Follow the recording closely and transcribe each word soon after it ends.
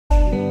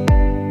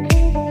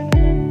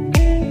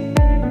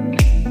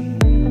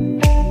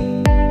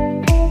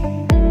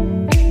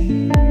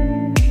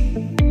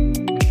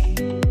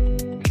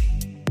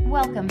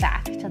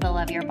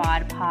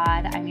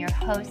I'm your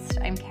host.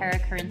 I'm Kara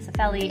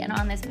Corinne-Cifelli, and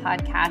on this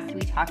podcast,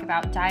 we talk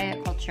about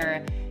diet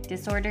culture,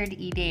 disordered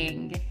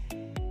eating,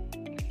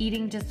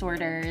 eating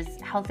disorders,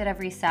 health at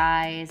every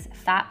size,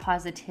 fat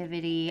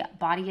positivity,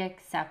 body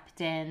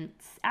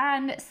acceptance,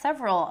 and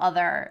several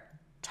other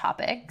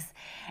topics.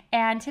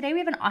 And today we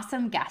have an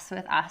awesome guest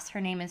with us. Her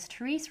name is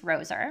Therese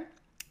Roser,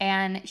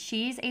 and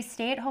she's a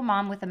stay-at-home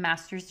mom with a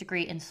master's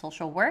degree in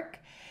social work.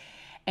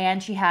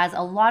 And she has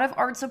a lot of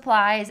art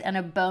supplies and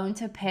a bone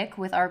to pick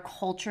with our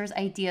culture's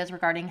ideas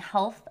regarding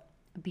health,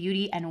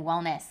 beauty, and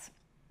wellness.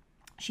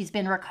 She's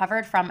been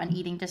recovered from an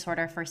eating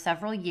disorder for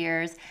several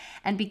years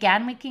and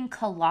began making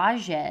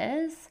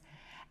collages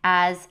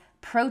as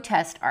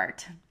protest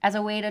art as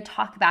a way to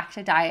talk back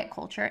to diet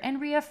culture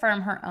and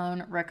reaffirm her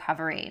own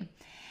recovery.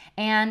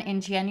 And in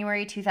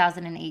January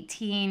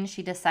 2018,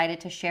 she decided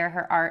to share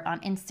her art on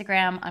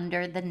Instagram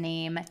under the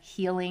name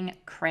Healing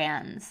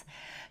Crayons.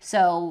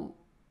 So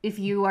if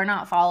you are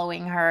not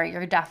following her,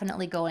 you're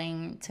definitely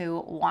going to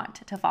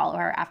want to follow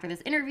her after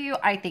this interview.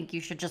 I think you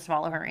should just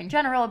follow her in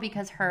general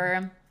because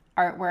her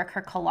artwork,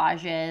 her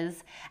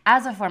collages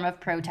as a form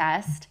of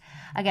protest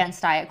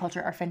against diet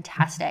culture are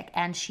fantastic.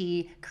 And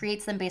she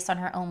creates them based on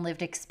her own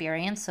lived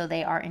experience. So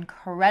they are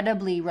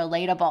incredibly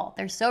relatable.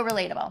 They're so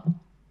relatable.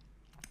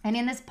 And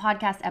in this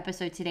podcast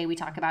episode today, we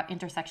talk about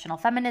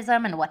intersectional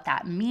feminism and what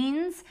that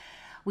means.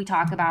 We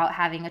talk about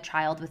having a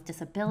child with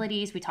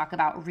disabilities. We talk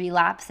about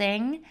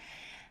relapsing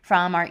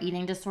from our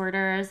eating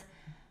disorders.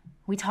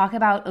 We talk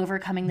about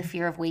overcoming the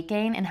fear of weight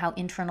gain and how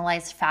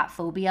internalized fat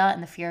phobia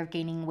and the fear of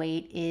gaining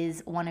weight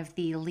is one of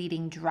the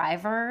leading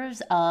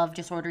drivers of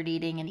disordered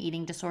eating and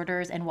eating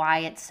disorders, and why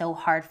it's so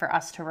hard for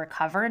us to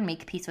recover and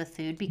make peace with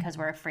food because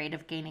we're afraid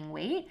of gaining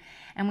weight.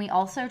 And we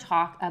also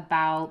talk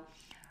about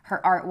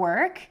her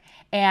artwork,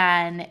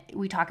 and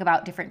we talk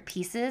about different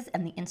pieces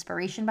and the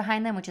inspiration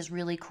behind them, which is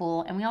really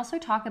cool. And we also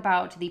talk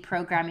about the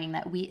programming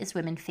that we as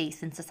women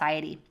face in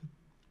society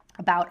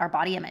about our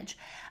body image,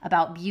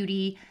 about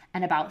beauty,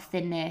 and about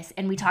thinness.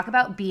 And we talk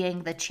about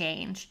being the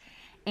change.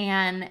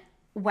 And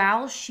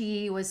while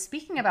she was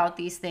speaking about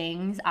these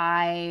things,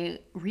 I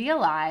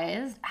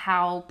realized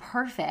how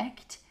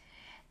perfect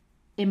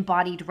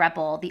Embodied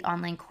Rebel, the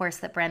online course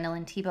that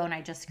Brandon Tebow and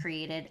I just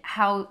created,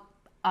 how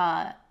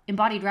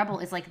Embodied Rebel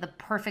is like the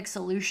perfect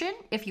solution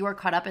if you are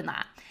caught up in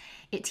that.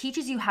 It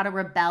teaches you how to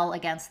rebel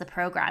against the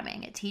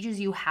programming. It teaches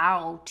you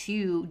how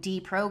to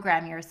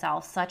deprogram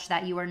yourself such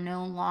that you are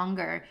no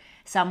longer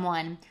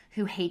someone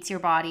who hates your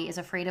body, is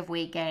afraid of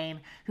weight gain,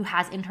 who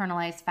has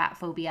internalized fat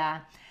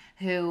phobia,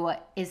 who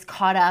is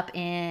caught up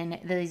in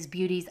these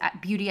beauty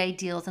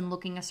ideals and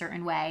looking a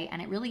certain way.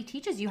 And it really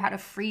teaches you how to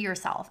free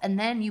yourself. And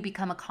then you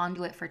become a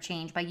conduit for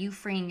change. By you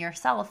freeing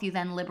yourself, you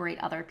then liberate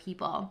other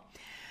people.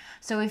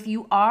 So if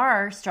you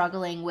are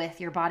struggling with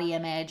your body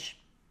image,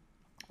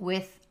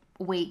 with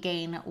weight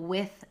gain,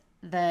 with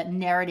the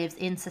narratives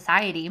in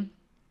society,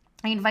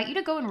 I invite you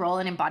to go enroll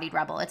in Embodied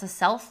Rebel. It's a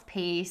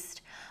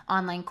self-paced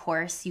online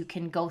course. You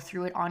can go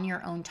through it on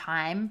your own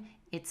time.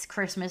 It's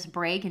Christmas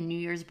break and New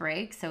Year's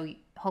break, so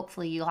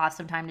hopefully you'll have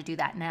some time to do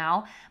that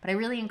now. But I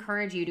really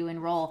encourage you to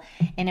enroll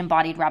in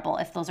Embodied Rebel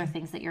if those are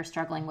things that you're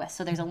struggling with.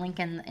 So there's a link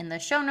in the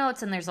show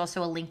notes, and there's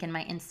also a link in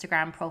my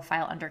Instagram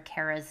profile under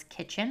Kara's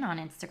Kitchen on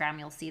Instagram.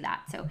 You'll see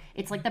that. So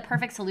it's like the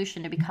perfect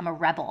solution to become a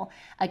rebel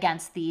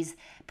against these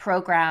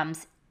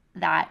programs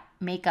that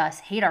make us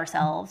hate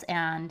ourselves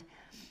and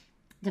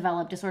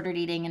develop disordered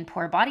eating and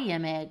poor body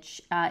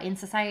image in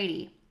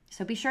society.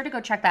 So be sure to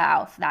go check that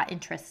out if that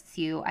interests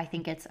you. I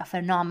think it's a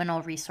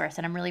phenomenal resource,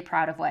 and I'm really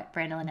proud of what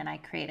Brandon and I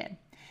created.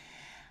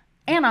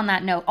 And on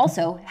that note,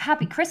 also,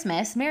 happy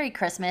Christmas, Merry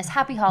Christmas,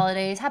 happy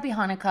holidays, happy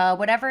Hanukkah,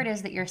 whatever it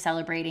is that you're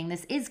celebrating.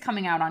 This is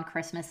coming out on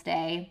Christmas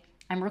Day.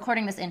 I'm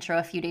recording this intro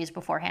a few days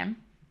beforehand.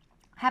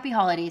 Happy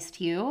holidays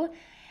to you.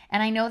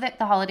 And I know that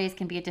the holidays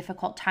can be a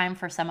difficult time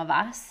for some of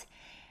us,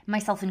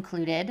 myself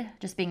included,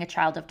 just being a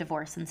child of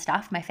divorce and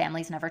stuff. My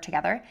family's never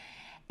together.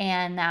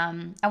 And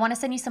I want to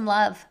send you some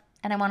love.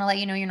 And I want to let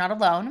you know you're not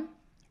alone.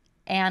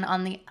 And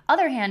on the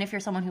other hand, if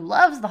you're someone who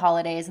loves the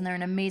holidays and they're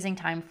an amazing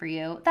time for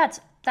you, that's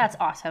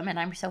awesome. And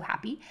I'm so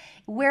happy.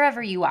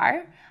 Wherever you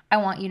are, I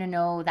want you to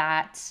know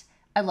that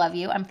I love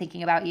you. I'm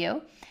thinking about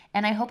you.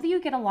 And I hope that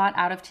you get a lot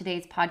out of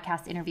today's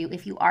podcast interview.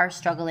 If you are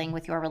struggling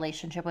with your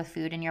relationship with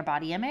food and your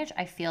body image,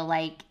 I feel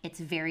like it's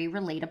very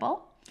relatable.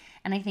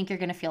 And I think you're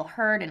going to feel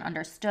heard and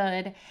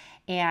understood.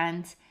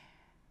 And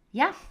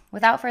yeah,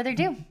 without further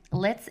ado,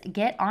 let's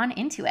get on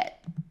into it.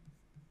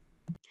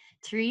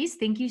 Therese,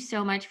 thank you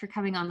so much for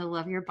coming on the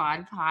Love Your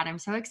Bod pod. I'm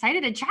so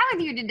excited to chat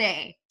with you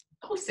today.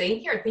 Oh, same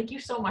here. Thank you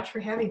so much for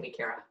having me,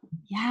 Kara.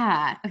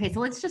 Yeah. Okay, so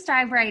let's just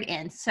dive right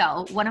in.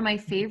 So one of my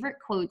favorite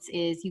quotes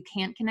is, you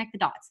can't connect the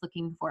dots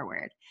looking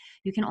forward.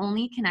 You can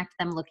only connect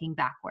them looking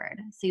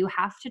backward. So you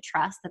have to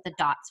trust that the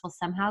dots will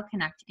somehow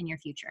connect in your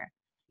future.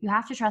 You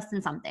have to trust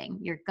in something,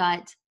 your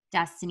gut,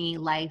 destiny,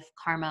 life,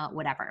 karma,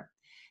 whatever.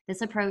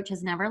 This approach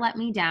has never let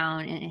me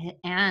down,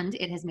 and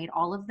it has made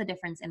all of the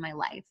difference in my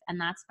life. And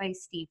that's by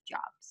Steve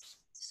Jobs.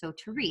 So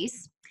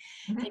Therese,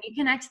 Mhm. can you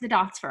connect the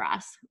dots for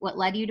us? What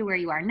led you to where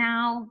you are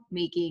now,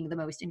 making the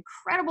most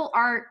incredible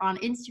art on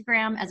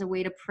Instagram as a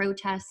way to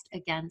protest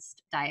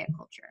against diet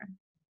culture?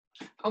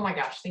 Oh my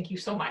gosh, thank you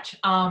so much.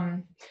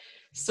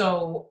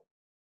 So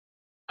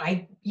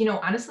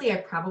honestly, I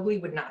probably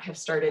would not have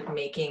started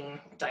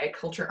making diet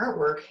culture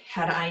artwork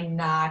had I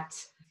not,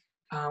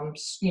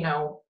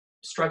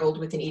 struggled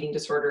with an eating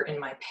disorder in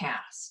my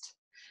past.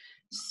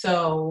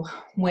 So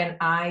when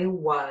I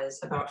was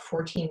about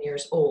 14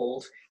 years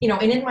old,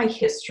 and in my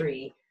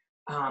history,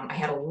 I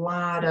had a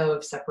lot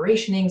of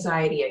separation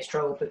anxiety. I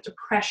struggled with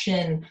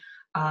depression.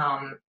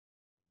 Um,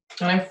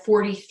 and I'm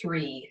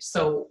 43.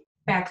 So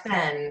back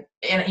then,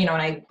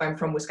 I'm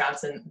from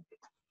Wisconsin.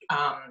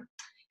 Um,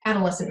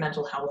 Adolescent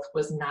mental health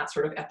was not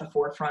sort of at the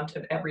forefront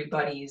of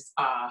everybody's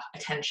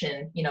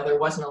attention. There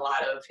wasn't a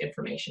lot of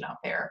information out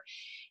there.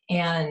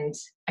 And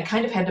I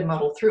kind of had to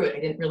muddle through it. I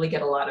didn't really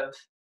get a lot of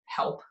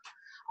help.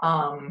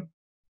 Um,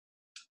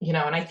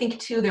 and I think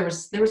too, there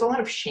was a lot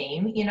of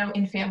shame,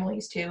 in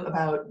families too,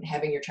 about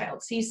having your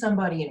child see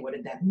somebody and what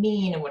did that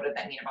mean and what did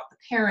that mean about the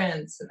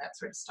parents and that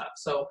sort of stuff.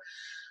 So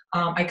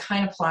I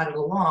kind of plodded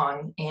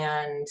along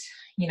and,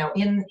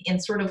 in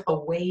sort of a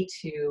way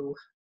to,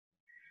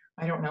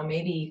 I don't know,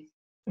 maybe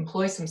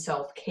employ some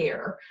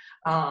self-care,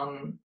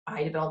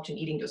 I developed an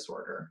eating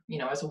disorder,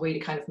 as a way to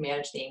kind of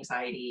manage the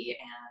anxiety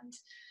and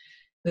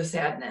the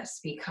sadness,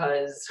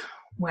 because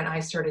when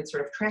I started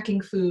sort of tracking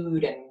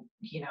food and,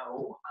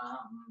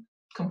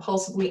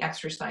 compulsively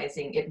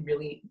exercising, it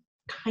really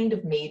kind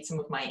of made some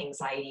of my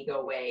anxiety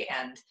go away.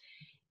 And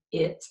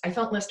I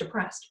felt less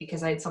depressed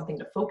because I had something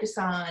to focus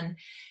on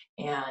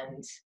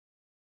and,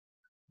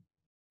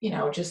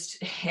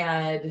 just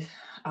had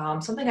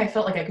something I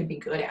felt like I could be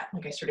good at.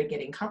 Like I started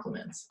getting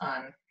compliments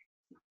on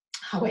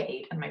how I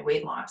ate and my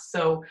weight loss.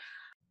 So,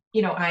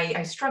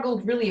 I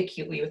struggled really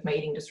acutely with my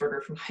eating disorder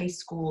from high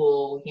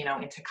school,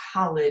 into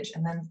college,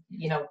 and then,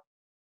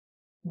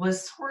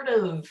 was sort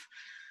of,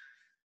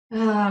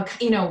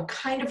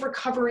 kind of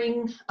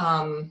recovering,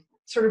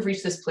 sort of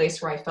reached this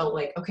place where I felt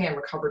like, okay, I'm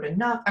recovered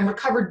enough. I'm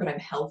recovered, but I'm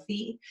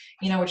healthy,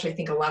 which I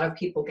think a lot of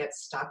people get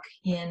stuck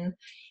in.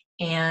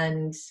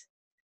 And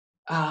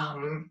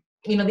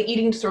the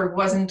eating disorder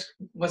wasn't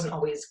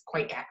always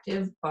quite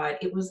active,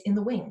 but it was in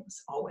the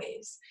wings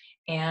always.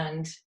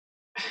 And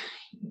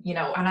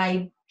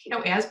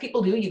and as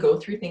people do, you go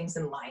through things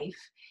in life.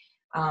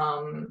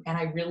 And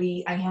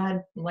I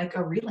had like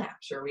a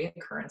relapse or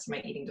reoccurrence of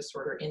my eating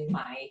disorder in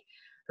my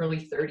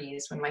early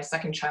 30s when my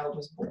second child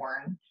was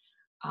born.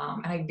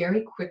 And I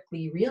very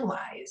quickly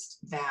realized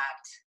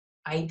that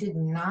I did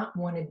not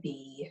want to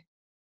be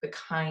the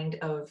kind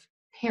of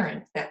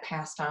parent that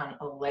passed on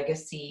a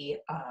legacy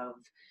of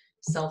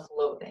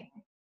self-loathing,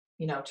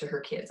 to her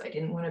kids. I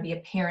didn't want to be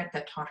a parent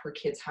that taught her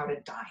kids how to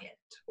diet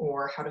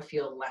or how to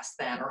feel less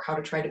than or how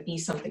to try to be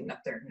something that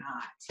they're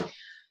not.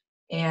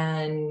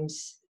 And,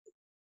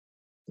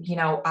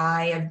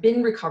 I have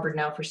been recovered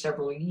now for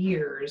several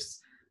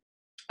years,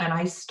 and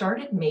I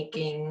started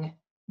making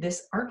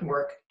this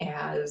artwork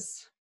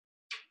as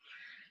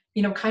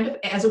kind of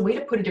as a way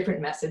to put a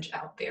different message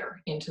out there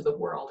into the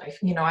world.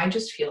 I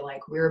just feel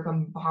like we're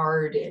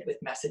bombarded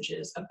with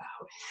messages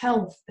about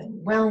health and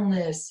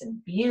wellness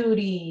and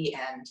beauty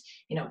and,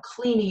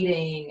 clean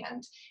eating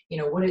and,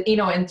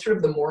 and sort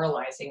of the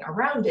moralizing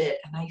around it.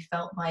 And I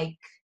felt like,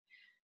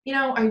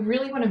 I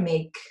really want to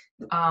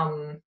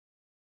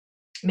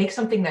make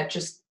something that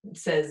just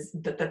says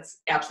that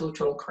that's absolute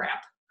total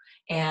crap.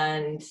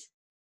 And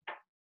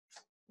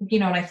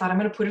and I thought I'm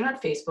going to put it on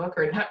Facebook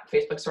or not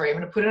Facebook, sorry, I'm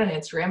going to put it on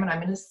Instagram and I'm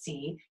going to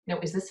see,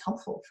 is this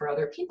helpful for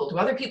other people? Do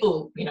other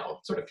people,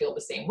 sort of feel the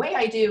same way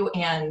I do?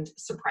 And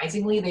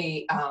surprisingly,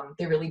 they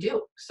really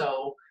do.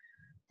 So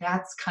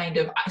that's kind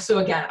of, so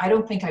again, I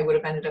don't think I would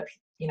have ended up,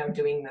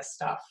 doing this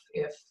stuff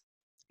if,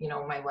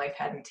 my life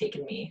hadn't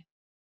taken me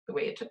the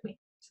way it took me.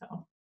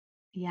 So.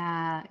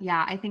 Yeah,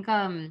 yeah. I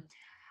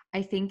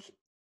think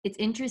it's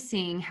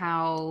interesting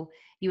how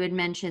you had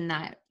mentioned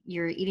that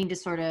your eating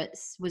disorder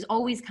was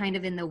always kind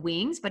of in the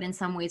wings, but in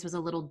some ways was a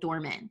little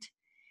dormant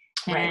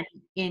Right. and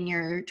in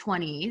your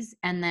 20s,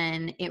 and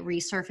then it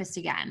resurfaced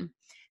again.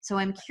 So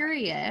I'm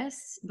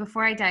curious,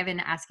 before I dive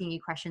into asking you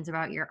questions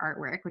about your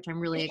artwork, which I'm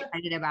really Sure.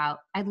 excited about,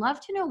 I'd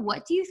love to know,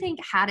 what do you think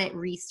had it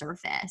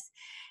resurface?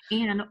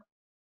 And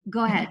go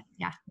Mhm. ahead.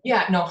 Yeah.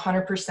 Yeah, no,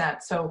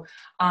 100%. So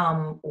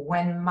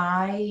when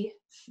my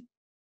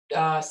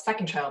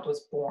second child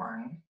was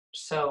born,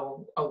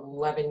 so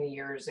 11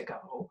 years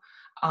ago,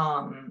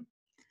 um,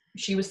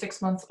 she was 6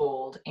 months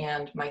old,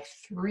 and my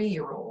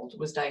 3-year-old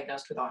was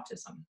diagnosed with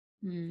autism.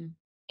 Mm,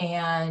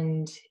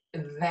 And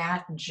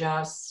that I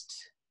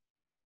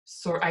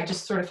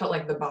just sort of felt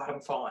like the bottom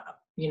falling out.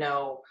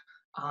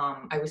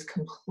 I was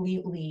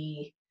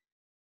completely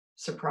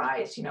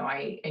surprised.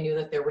 I knew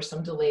that there were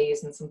some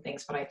delays and some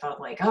things, but I thought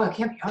like, oh, it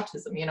can't be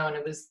autism, and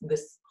it was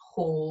this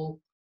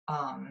whole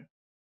um,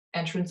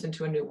 entrance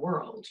into a new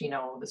world,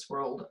 this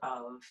world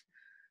of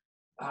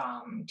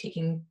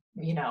taking,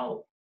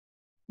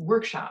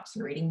 workshops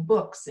and reading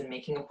books and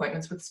making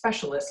appointments with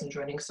specialists and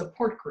joining a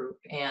support group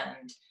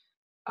and,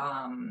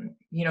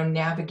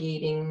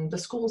 navigating the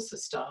school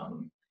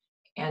system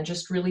and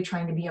just really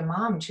trying to be a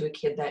mom to a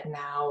kid that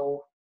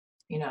now,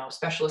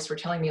 specialists were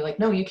telling me like,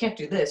 no, you can't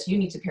do this. You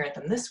need to parent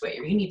them this way,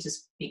 or you need to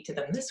speak to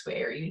them this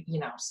way, or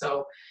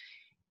so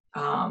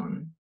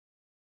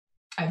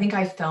I think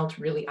I felt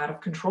really out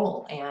of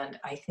control. And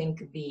I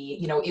think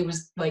it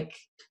was like,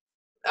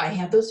 I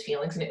had those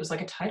feelings and it was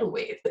like a tidal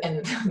wave.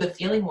 And the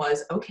feeling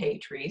was, okay,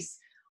 Therese,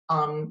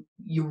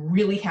 you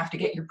really have to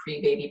get your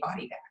pre-baby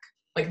body back.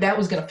 Like that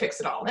was going to fix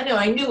it all.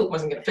 I knew it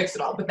wasn't going to fix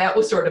it all, but that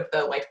was sort of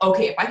the like,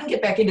 okay, if I can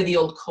get back into the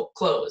old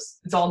clothes,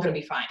 it's all going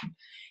to be fine.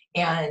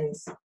 And,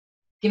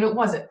 it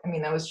wasn't. I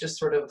mean, that was just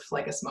sort of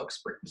like a smoke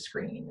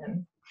screen.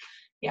 And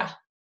yeah.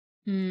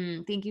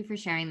 Thank you for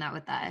sharing that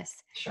with us.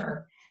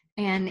 Sure.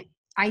 And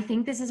I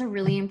think this is a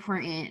really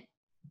important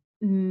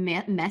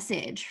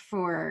message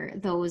for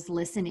those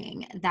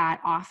listening,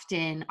 that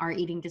often our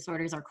eating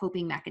disorders are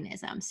coping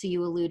mechanisms. So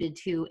you alluded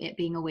to it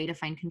being a way to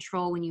find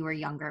control when you were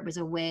younger. It was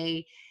a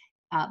way,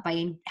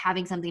 by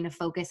having something to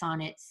focus on,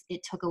 it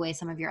took away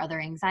some of your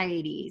other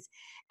anxieties,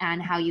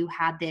 and how you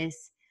had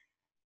this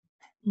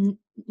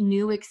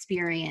new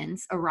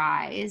experience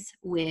arise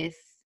with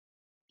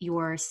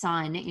your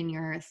son in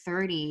your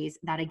 30s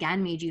that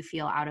again made you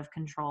feel out of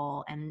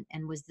control, and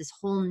was this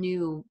whole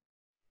new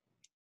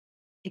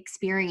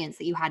experience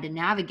that you had to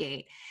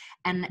navigate.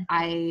 And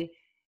I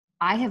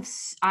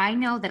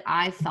know that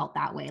I've felt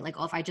that way. Like,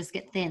 oh, if I just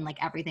get thin,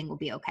 like everything will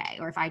be okay.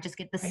 Or if I just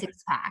get the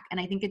six pack. And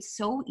I think it's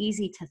so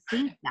easy to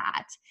think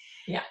that,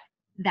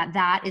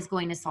 that is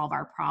going to solve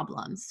our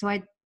problems. So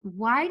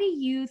why do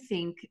you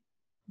think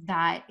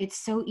that it's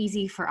so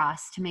easy for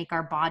us to make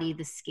our body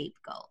the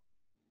scapegoat?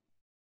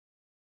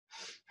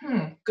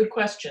 Good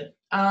question.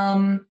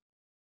 I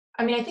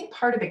think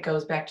part of it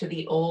goes back to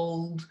the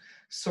old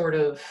sort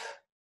of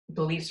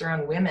beliefs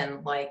around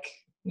women. Like,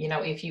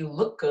 if you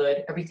look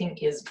good, everything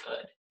is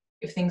good.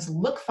 If things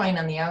look fine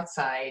on the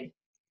outside,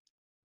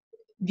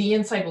 the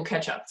inside will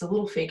catch up. It's a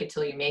little fake it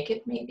till you make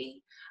it,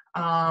 maybe.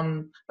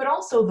 But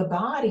also the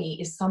body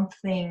is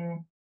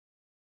something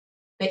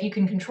that you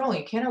can control.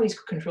 You can't always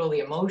control the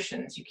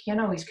emotions. You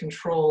can't always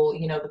control,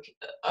 the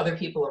other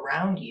people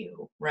around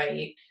you,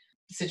 right?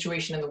 The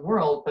situation in the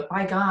world. But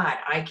by God,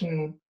 I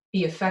can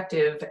be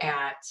effective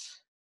at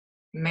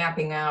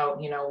mapping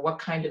out,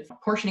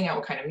 portioning out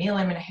what kind of meal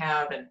I'm going to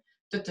have, and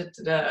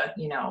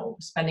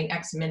spending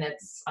X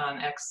minutes on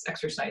X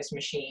exercise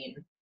machine.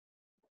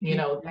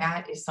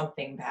 That is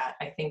something that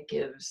I think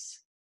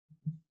gives,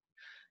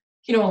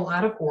 a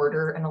lot of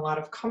order and a lot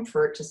of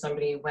comfort to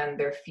somebody when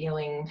they're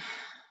feeling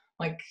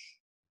like,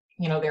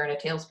 they're in a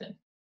tailspin.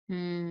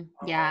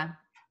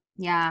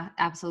 Yeah,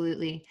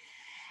 absolutely.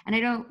 And I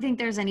don't think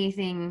there's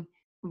anything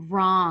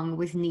wrong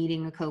with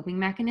needing a coping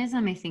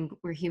mechanism. I think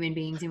we're human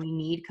beings and we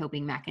need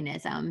coping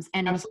mechanisms.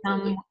 And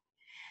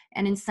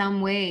in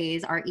some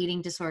ways, our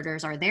eating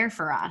disorders are there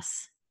for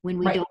us when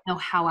we don't know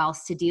how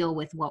else to deal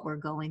with what we're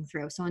going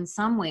through. So in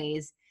some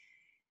ways,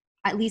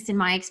 at least in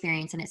my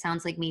experience, and it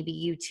sounds like maybe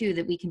you too,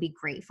 that we can be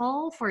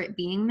grateful for it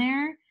being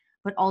there,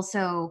 but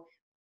also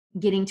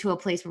getting to a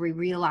place where we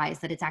realize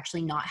that it's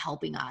actually not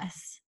helping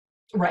us.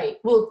 Right.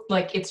 Well,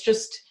 like it's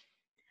just,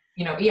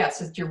 yes,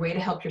 it's your way to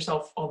help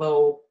yourself,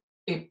 although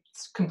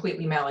it's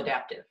completely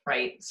maladaptive,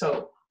 right?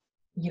 So,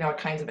 it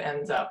kind of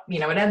ends up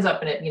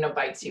and it,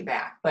 bites you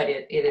back, but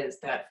it is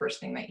that first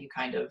thing that you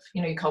kind of,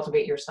 you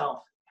cultivate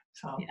yourself.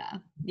 So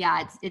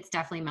yeah, it's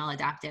definitely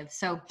maladaptive.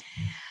 So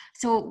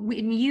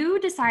when you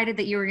decided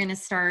that you were going to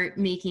start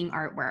making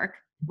artwork,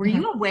 were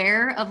you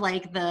aware of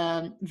like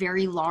the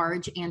very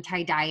large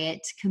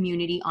anti-diet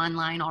community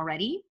online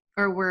already,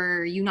 or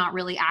were you not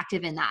really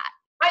active in that?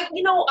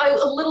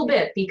 a little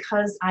bit,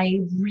 because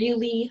I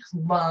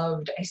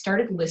I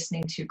started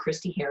listening to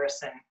Christy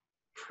Harrison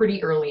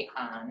pretty early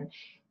on,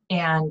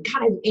 and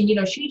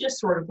she just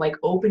sort of like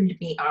opened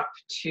me up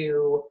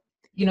to,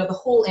 the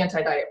whole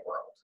anti-diet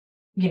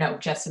world,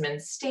 Jessamine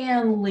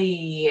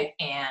Stanley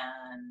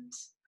and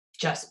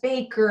Jess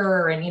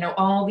Baker and,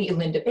 all the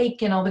Linda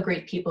Bacon, all the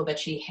great people that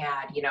she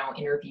had,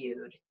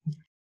 interviewed.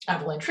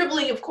 Evelyn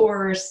Tribbley, of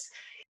course.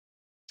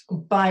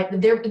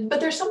 But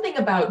there's something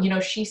about,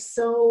 she's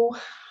so,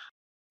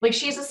 like,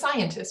 she's a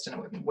scientist in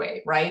a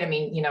way, right? I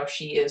mean,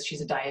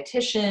 she's a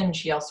dietitian.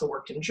 She also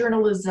worked in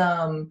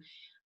journalism.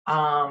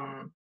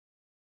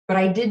 But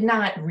I did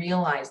not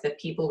realize that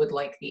people would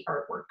like the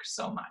artwork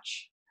so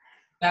much.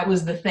 That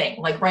was the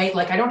thing, like, right?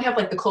 Like, I don't have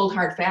like the cold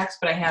hard facts,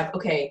 but I have,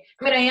 I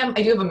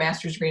do have a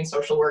master's degree in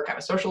social work. I'm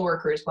a social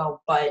worker as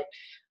well, but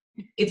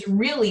it's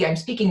really, I'm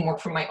speaking more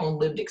from my own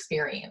lived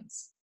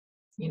experience,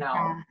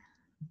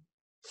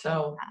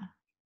 so.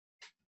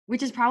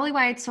 Which is probably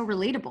why it's so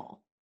relatable.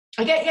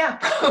 Yeah,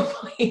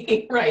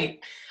 probably, right.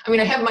 I mean,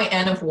 I have my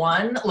N of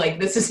 1, like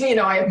this is,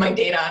 I have my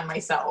data on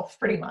myself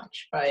pretty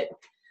much, but.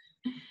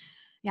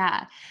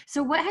 Yeah.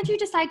 So what had you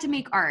decide to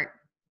make art?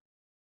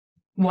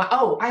 Well,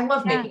 oh, I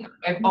love making art.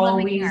 I've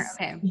always,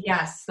 okay.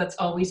 Yes, that's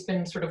always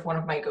been sort of one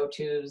of my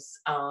go-tos.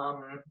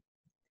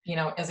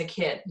 as a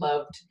kid,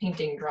 loved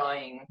painting,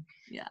 drawing,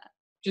 Yeah.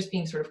 just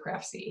being sort of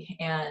craftsy.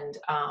 And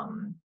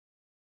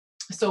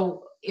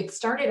so it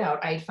started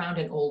out, I found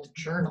an old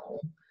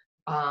journal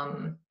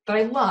that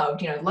I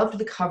loved. I loved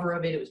the cover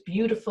of it. It was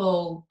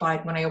beautiful.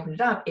 But when I opened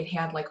it up, it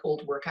had like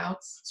old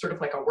workouts, sort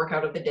of like a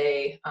workout of the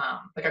day,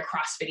 like a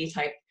CrossFit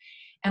type.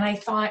 And I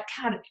thought,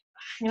 God,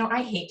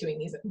 I hate doing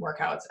these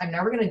workouts. I'm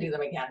never going to do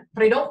them again.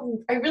 But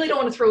I really don't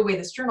want to throw away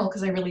this journal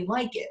because I really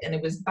like it. And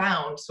it was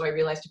bound. So I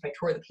realized if I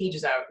tore the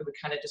pages out, it would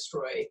kind of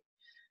destroy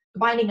the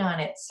binding on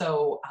it.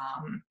 So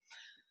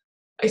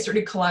I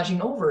started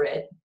collaging over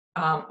it,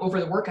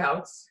 over the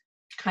workouts,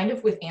 kind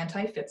of with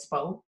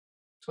anti-Fitspo.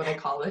 That's what I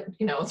call it.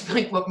 It's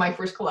like what my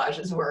first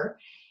collages were.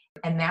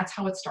 And that's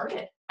how it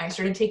started. I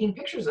started taking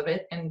pictures of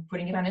it and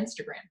putting it on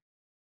Instagram.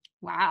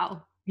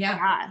 Wow.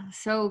 Yeah.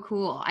 So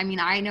cool. I mean,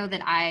 I know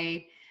that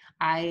I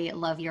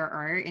love your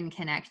art and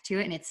connect to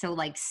it, and it's so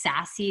like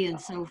sassy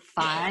and so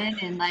fun,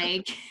 and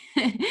like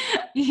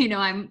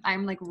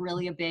I'm like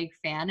really a big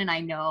fan, and I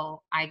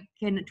know I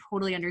can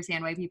totally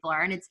understand why people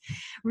are, and it's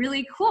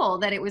really cool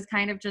that it was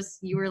kind of just,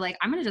 you were like,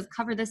 I'm gonna just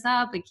cover this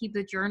up and keep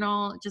the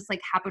journal, just like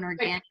happen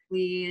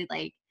organically.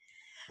 Like,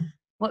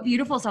 what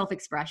beautiful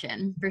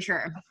self-expression, for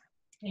sure.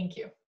 Thank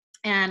you.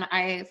 And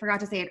I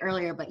forgot to say it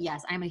earlier, but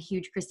yes, I'm a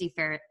huge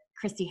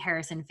Christy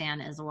Harrison fan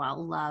as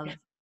well. Love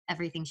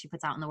everything she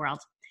puts out in the world.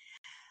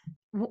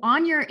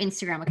 On your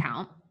Instagram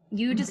account,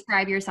 you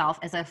describe yourself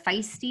as a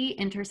feisty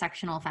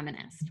intersectional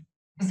feminist.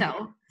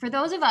 So for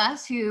those of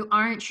us who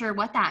aren't sure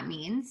what that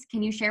means,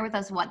 can you share with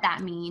us what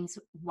that means,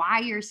 why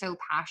you're so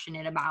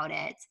passionate about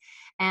it,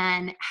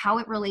 and how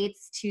it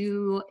relates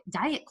to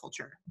diet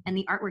culture and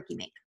the artwork you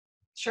make?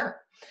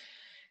 Sure.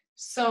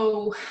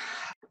 So,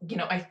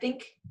 I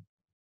think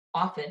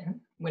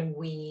often when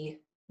we,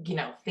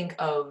 think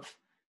of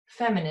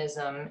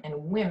feminism and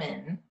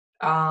women,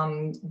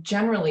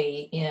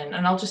 generally and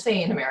I'll just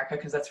say in America,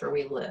 because that's where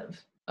we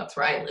live. That's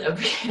where I live.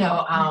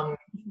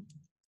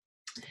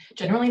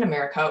 Generally in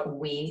America,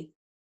 we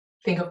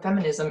think of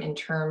feminism in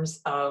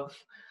terms of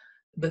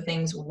the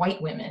things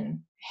white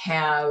women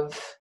have,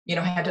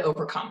 had to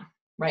overcome,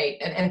 right?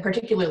 And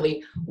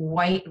particularly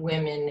white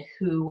women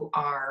who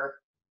are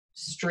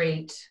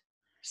straight,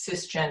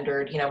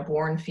 cisgendered,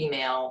 born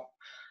female.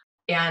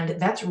 And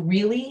that's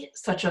really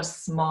such a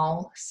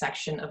small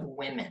section of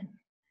women.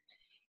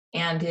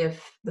 And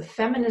if the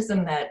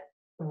feminism that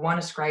one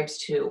ascribes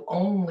to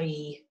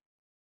only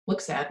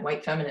looks at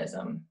white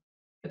feminism,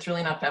 it's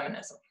really not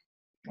feminism,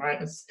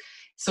 right?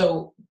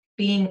 So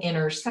being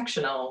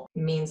intersectional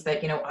means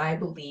that, I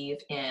believe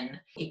in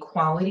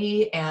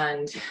equality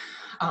and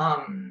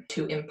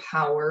to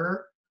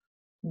empower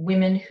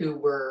women who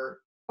were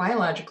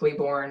biologically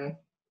born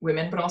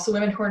women, but also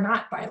women who are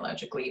not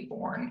biologically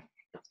born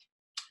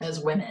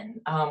as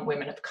women,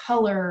 women of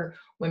color,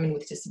 women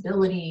with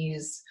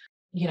disabilities,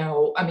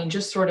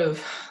 just sort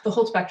of the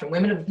whole spectrum,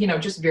 women of,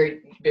 just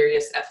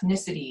various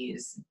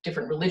ethnicities,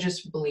 different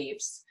religious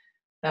beliefs,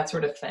 that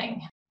sort of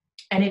thing.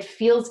 And it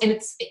feels, and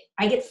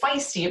I get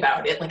feisty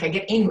about it. Like I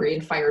get angry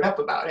and fired up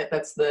about it.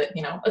 That's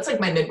it's like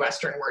my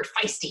Midwestern word,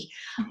 feisty.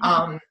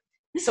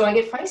 So I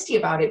get feisty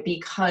about it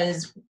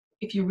because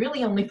if you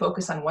really only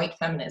focus on white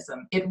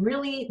feminism, it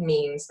really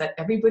means that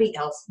everybody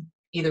else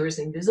either is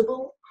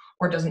invisible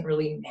or doesn't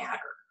really matter.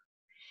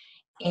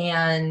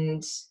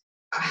 And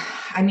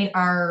I mean,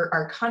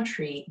 our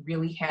country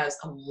really has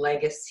a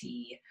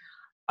legacy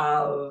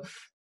of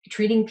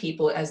treating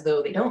people as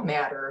though they don't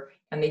matter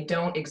and they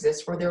don't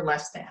exist or they're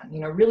less than,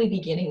 really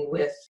beginning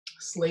with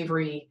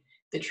slavery,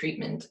 the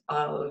treatment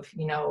of,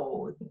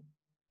 the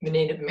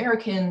Native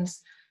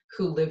Americans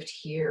who lived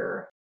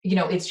here.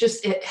 It's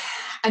just,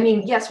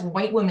 yes,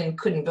 white women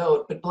couldn't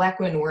vote, but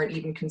Black women weren't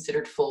even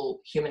considered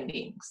full human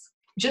beings.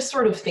 Just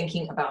sort of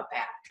thinking about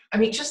that. I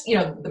mean, just,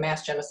 the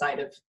mass genocide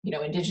of,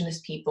 Indigenous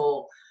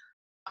people.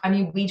 I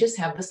mean, we just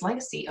have this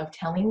legacy of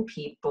telling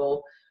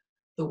people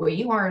the way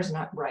you are is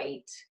not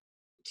right.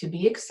 To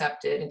be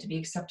accepted and to be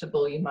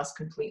acceptable, you must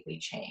completely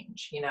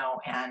change,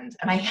 and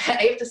I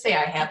have to say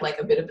I had like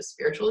a bit of a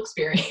spiritual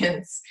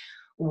experience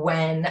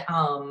when,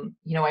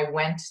 I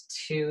went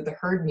to the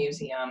Heard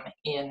Museum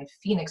in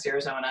Phoenix,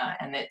 Arizona,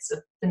 and it's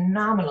a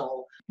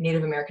phenomenal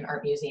Native American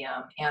art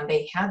museum. And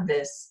they had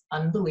this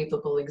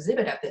unbelievable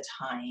exhibit at the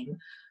time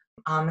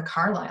on the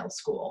Carlisle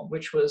School,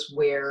 which was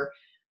where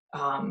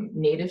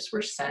natives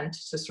were sent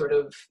to sort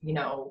of,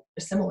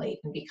 assimilate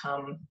and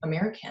become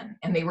American.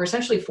 And they were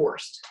essentially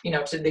forced,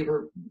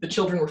 the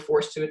children were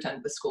forced to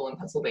attend the school in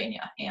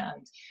Pennsylvania,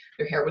 and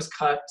their hair was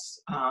cut,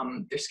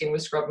 their skin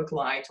was scrubbed with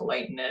lye to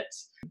lighten it.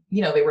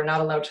 They were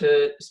not allowed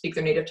to speak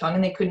their native tongue,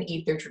 and they couldn't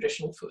eat their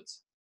traditional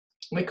foods.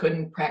 They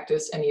couldn't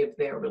practice any of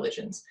their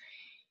religions.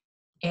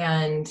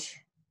 And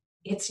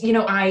it's, when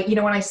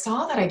I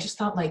saw that, I just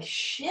thought like,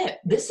 shit,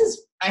 this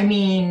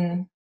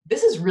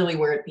is really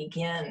where it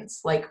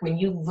begins. Like when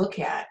you look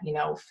at,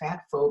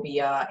 fat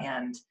phobia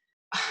and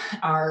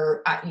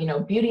our,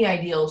 beauty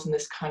ideals in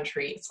this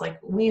country, it's like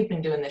we've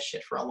been doing this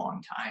shit for a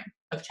long time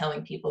of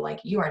telling people like,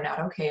 you are not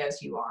okay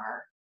as you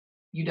are,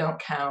 you don't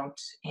count,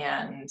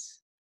 and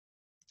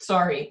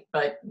sorry,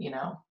 but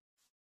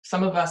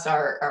some of us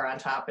are on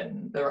top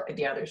and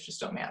the others just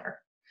don't matter.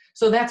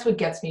 So that's what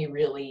gets me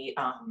really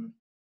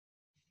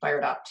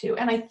fired up too.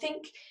 And I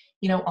think,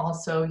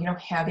 also,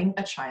 having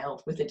a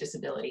child with a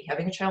disability,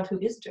 having a child who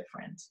is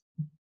different,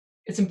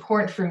 it's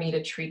important for me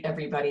to treat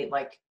everybody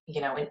like,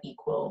 an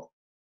equal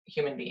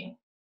human being.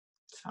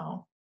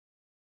 So.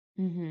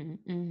 Mm-hmm,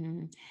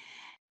 mm-hmm.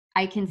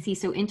 I can see,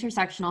 so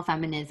intersectional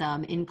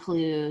feminism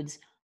includes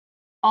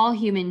all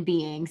human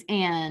beings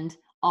and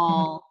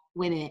all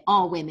women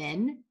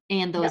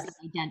and those that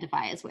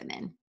identify as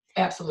women.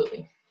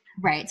 Absolutely.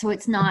 Right. So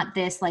it's not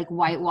this like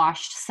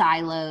whitewashed,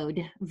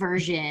 siloed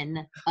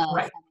version of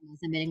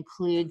feminism. It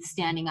includes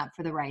standing up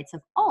for the rights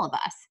of all of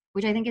us,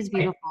 which I think is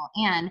beautiful.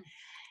 Right. And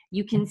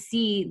you can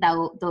see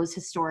those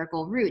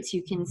historical roots.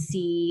 You can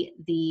see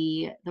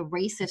the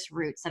racist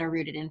roots that are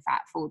rooted in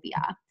fat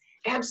phobia.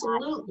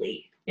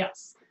 Absolutely.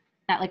 Yes.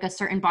 That like a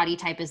certain body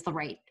type is the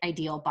right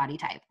ideal body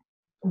type.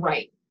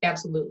 Right.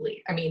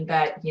 Absolutely. I mean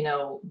that,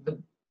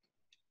 the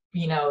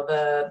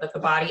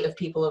body of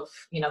people of,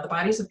 the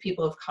bodies of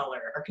people of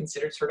color are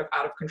considered sort of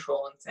out of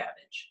control and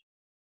savage,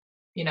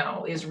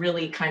 is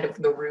really kind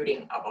of the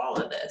rooting of all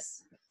of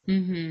this.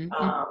 Mm-hmm.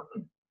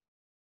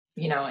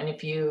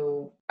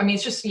 And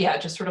it's just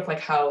sort of like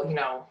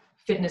how,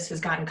 fitness has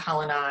gotten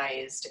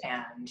colonized.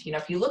 And,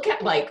 if you look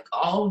at like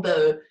all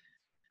the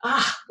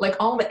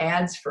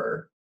ads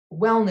for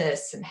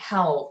wellness and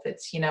health,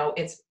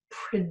 it's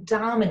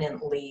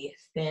predominantly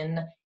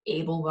thin,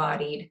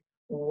 able-bodied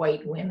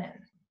white women,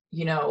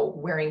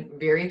 wearing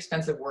very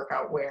expensive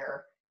workout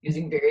wear,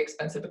 using very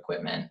expensive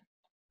equipment.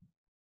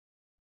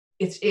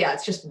 It's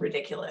just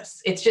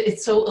ridiculous.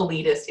 It's so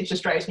elitist. It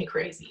just drives me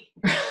crazy.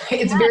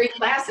 It's very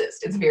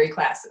classist. It's very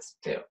classist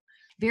too.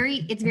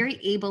 It's very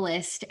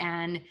ableist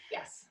and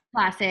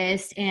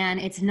classist, and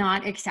it's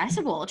not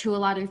accessible to a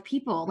lot of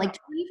people. Like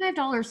 $25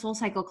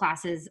 SoulCycle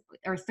classes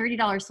or $30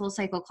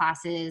 SoulCycle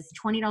classes,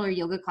 $20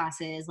 yoga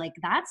classes, like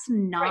that's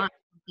not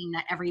something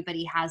that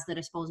everybody has the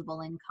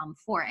disposable income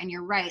for. And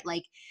you're right,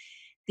 like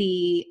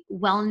the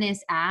wellness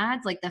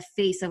ads, like the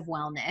face of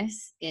wellness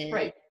is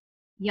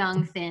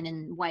young, thin,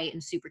 and white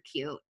and super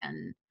cute.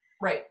 And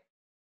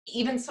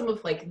even some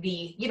of like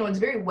the, it's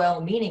very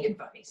well-meaning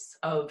advice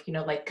of,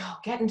 like, oh,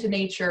 get into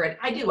nature. And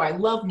I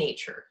love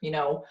nature,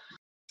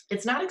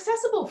 it's not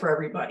accessible for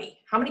everybody.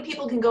 How many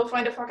people can go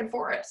find a fucking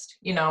forest?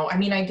 I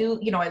mean, I do,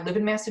 I live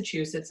in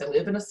Massachusetts. I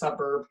live in a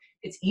suburb.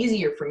 It's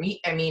easier for me.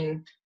 I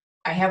mean,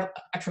 I have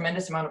a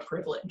tremendous amount of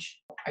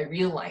privilege. I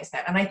realize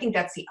that. And I think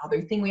that's the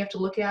other thing we have to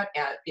look at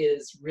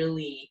is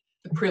really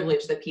the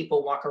privilege that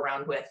people walk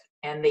around with.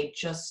 And they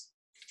just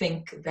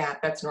think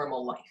that that's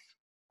normal life,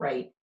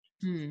 right?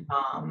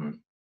 That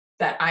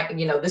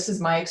this is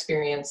my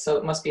experience, so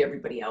it must be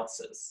everybody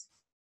else's.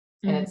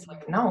 And it's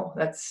like, no,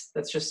 that's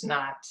just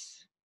not,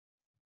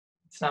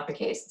 it's not the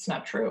case. It's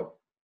not true.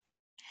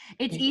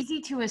 It's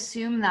easy to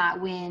assume that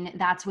when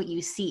that's what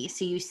you see.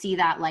 So you see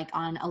that like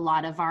on a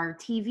lot of our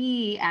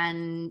TV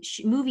and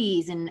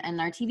movies and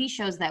our TV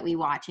shows that we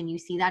watch, and you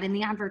see that in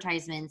the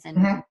advertisements,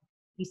 and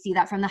you see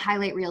that from the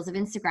highlight reels of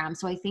Instagram.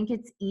 So I think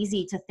it's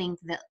easy to think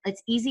that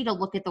it's easy to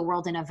look at the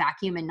world in a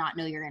vacuum and not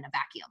know you're in a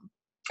vacuum.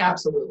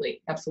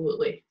 Absolutely.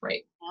 Absolutely.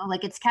 Right.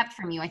 Like it's kept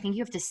from you. I think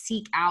you have to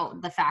seek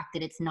out the fact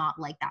that it's not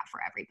like that for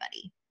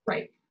everybody.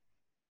 Right.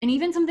 And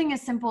even something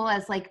as simple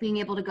as like being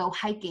able to go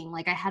hiking.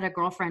 Like I had a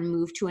girlfriend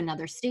move to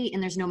another state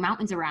and there's no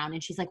mountains around.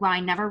 And she's like, wow, I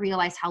never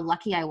realized how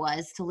lucky I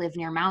was to live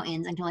near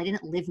mountains until I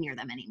didn't live near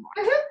them anymore.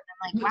 I'm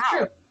like, wow.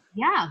 True.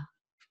 Yeah.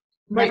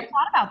 Never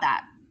thought about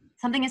that.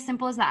 Something as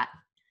simple as that.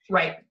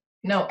 Right.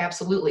 No,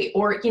 absolutely.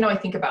 Or, I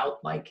think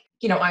about like,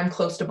 I'm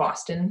close to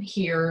Boston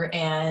here,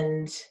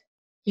 and,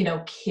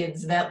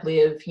 kids that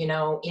live,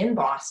 in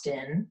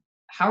Boston,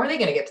 how are they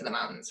going to get to the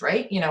mountains,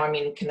 right? I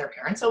mean, can their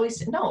parents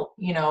always? No,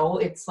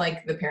 it's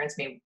like the parents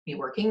may be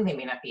working, they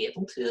may not be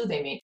able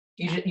to,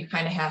 you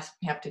kind of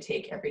have to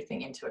take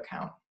everything into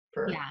account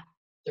for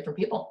different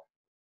people.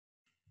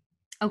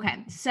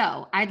 Okay.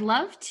 So I'd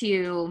love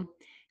to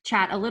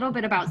chat a little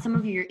bit about some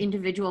of your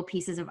individual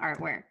pieces of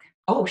artwork.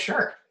 Oh,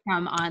 sure.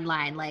 From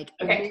online, like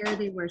where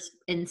they were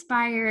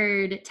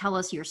inspired. Tell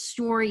us your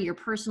story, your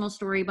personal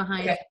story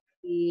behind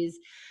these.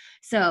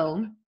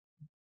 So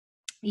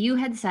you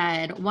had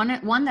said one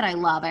that I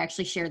love, I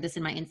actually shared this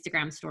in my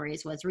Instagram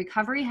stories, was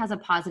recovery has a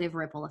positive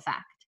ripple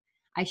effect.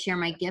 I share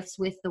my gifts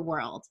with the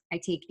world. I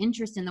take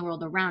interest in the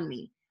world around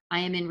me. I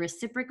am in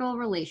reciprocal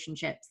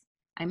relationships.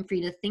 I'm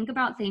free to think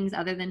about things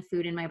other than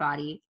food in my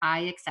body. I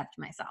accept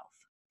myself.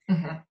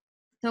 Mm-hmm.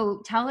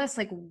 So tell us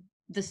like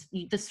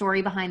the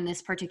story behind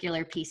this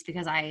particular piece,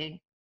 because I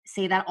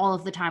say that all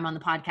of the time on the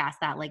podcast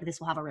that like this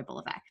will have a ripple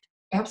effect.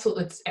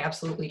 Absolutely. It's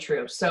absolutely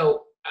true.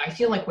 So I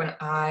feel like when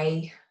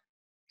I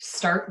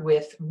start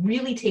with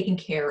really taking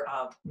care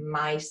of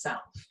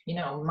myself,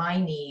 my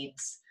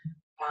needs,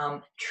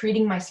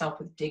 treating myself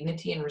with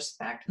dignity and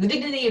respect, the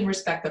dignity and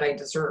respect that I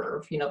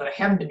deserve, that I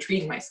haven't been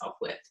treating myself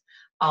with,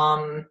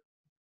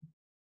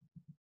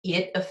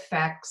 it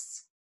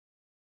affects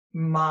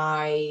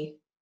my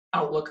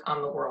outlook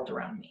on the world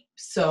around me.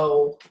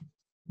 So,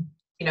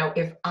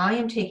 if I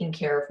am taking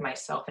care of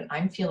myself and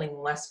I'm feeling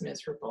less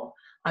miserable,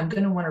 I'm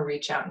going to want to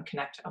reach out and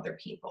connect to other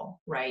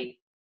people, right?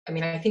 I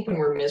mean, I think when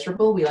we're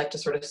miserable, we like to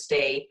sort of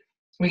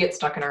we get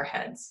stuck in our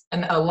heads.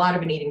 And a lot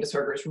of an eating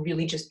disorder is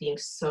really just being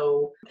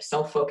so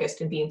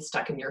self-focused and being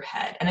stuck in your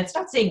head. And it's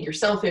not saying you're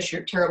selfish,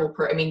 you're terrible.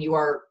 I mean, you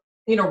are,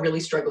 really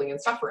struggling and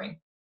suffering,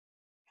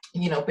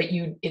 but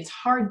it's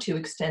hard to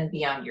extend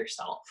beyond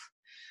yourself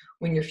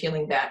when you're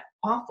feeling that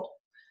awful.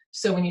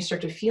 So when you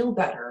start to feel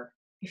better,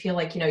 you feel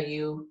like,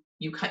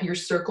 your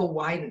circle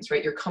widens,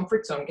 right? Your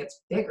comfort zone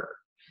gets bigger.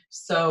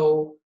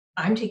 So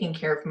I'm taking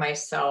care of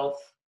myself.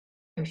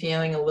 I'm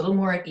feeling a little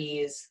more at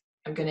ease.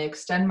 I'm going to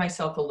extend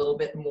myself a little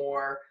bit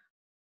more.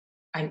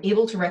 I'm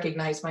able to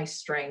recognize my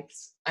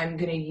strengths. I'm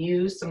going to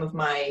use some of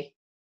my,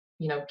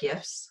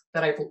 gifts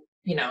that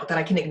that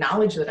I can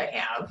acknowledge that I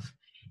have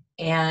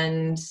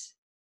and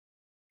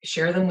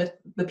share them with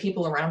the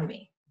people around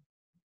me.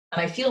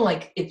 And I feel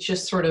like it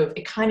just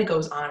it kind of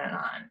goes on and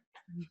on.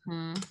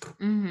 Mm-hmm.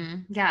 Mm-hmm.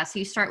 Yeah. So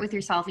you start with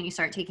yourself and you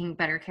start taking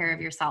better care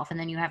of yourself, and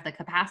then you have the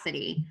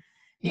capacity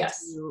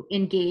to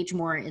engage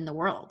more in the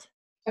world.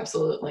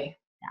 Absolutely.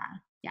 Yeah.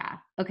 Yeah.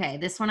 Okay.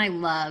 This one I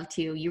love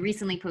too. You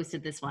recently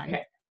posted this one.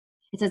 Okay.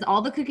 It says,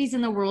 all the cookies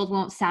in the world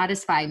won't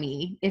satisfy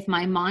me if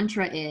my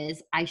mantra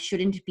is, I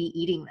shouldn't be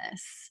eating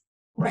this.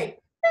 Right.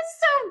 That's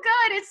so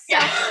good. It's so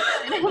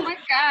good. Oh my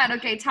God.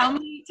 Okay. Tell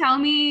me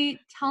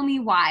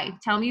why.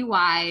 Tell me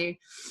why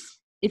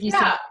if you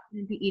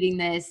shouldn't be eating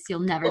this, you'll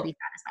never be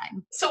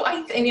satisfied. So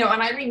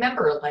and I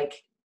remember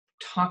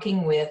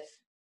talking with,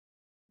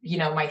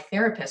 my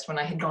therapist when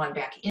I had gone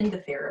back into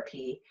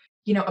therapy,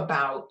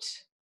 about,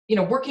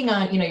 working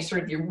on,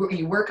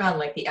 you work on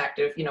the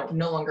active,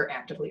 no longer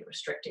actively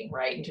restricting,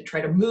 right? And to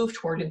try to move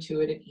toward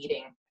intuitive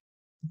eating.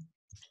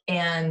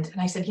 And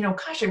I said,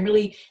 gosh, are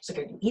you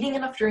eating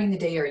enough during the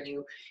day? Are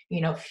you,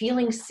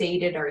 feeling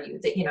sated? Are you,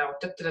 I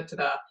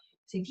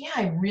said, yeah,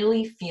 I'm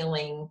really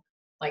feeling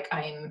like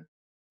I'm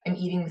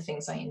eating the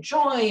things I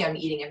enjoy. I'm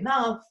eating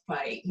enough. But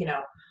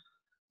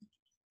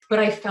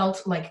I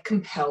felt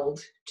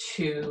compelled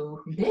to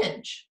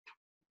binge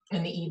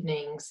in the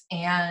evenings.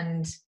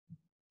 And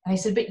I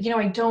said, but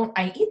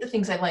I eat the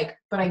things I like,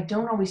 but I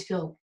don't always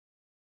feel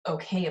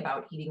okay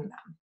about eating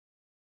them.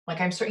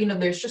 I'm sorry,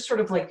 there's just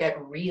that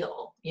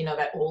reel,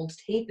 that old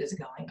tape is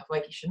going of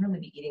you shouldn't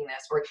really be eating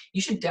this, or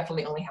you should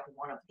definitely only have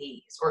one of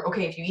these, or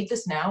okay, if you eat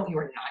this now, you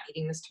are not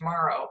eating this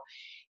tomorrow,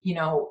 and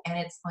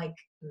it's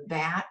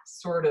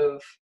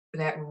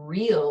that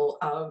reel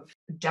of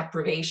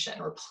deprivation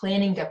or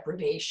planning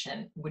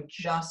deprivation would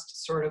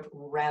just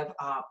rev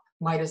up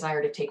my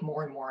desire to take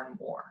more and more and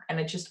more. And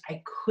I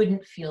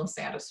couldn't feel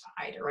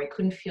satisfied, or I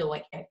couldn't feel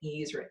at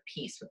ease or at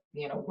peace with,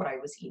 what I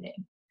was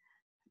eating.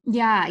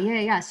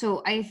 Yeah.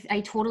 So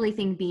I totally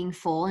think being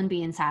full and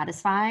being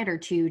satisfied are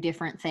two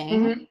different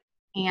things. Mm-hmm.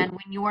 And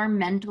when you're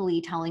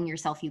mentally telling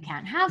yourself you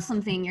can't have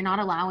something, you're not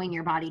allowing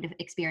your body to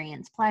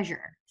experience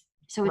pleasure.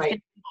 So it's going to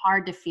be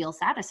hard to feel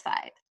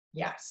satisfied.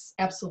 Yes,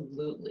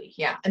 absolutely.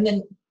 Yeah.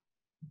 And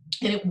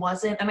it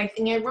wasn't, and I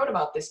think I wrote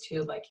about this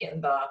too, in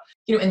the,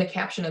 in the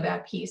caption of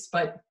that piece,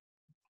 but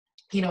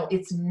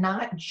it's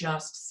not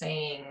just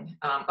saying,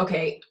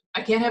 okay,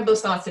 I can't have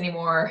those thoughts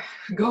anymore.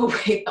 Go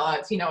away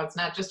thoughts. It's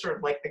not just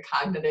the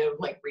cognitive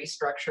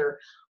restructure,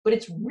 but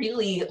it's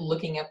really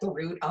looking at the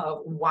root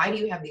of why do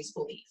you have these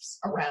beliefs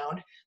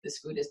around this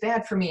food is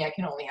bad for me. I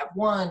can only have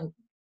one,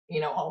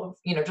 all of,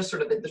 just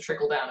the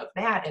trickle down of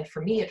that. And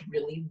for me, it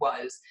really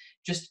was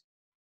just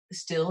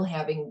still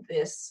having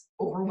this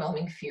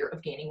overwhelming fear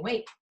of gaining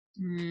weight,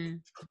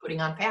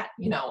 putting on fat,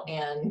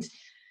 and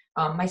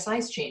my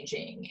size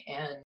changing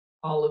and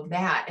all of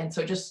that. And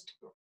so just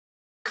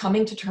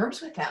coming to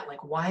terms with that,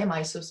 why am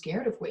I so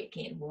scared of weight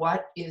gain?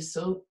 What is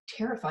so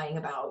terrifying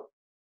about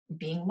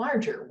being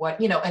larger?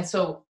 And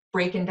so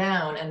breaking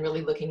down and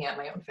really looking at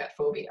my own fat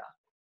phobia,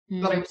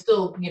 but I was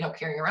still,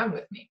 carrying around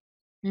with me.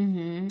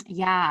 Mm-hmm.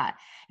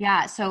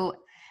 Yeah. So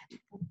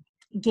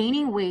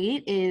gaining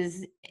weight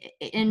is,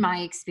 in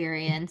my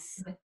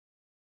experience,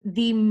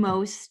 the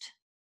most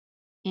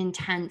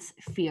intense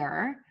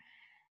fear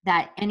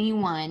that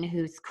anyone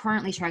who's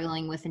currently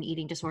struggling with an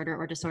eating disorder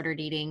or disordered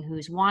eating,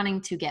 who's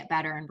wanting to get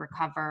better and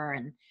recover,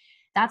 and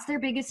that's their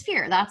biggest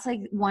fear. That's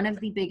one of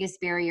the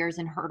biggest barriers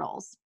and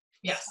hurdles.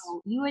 Yes.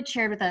 So you had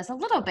shared with us a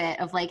little bit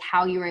of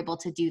how you were able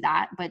to do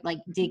that, but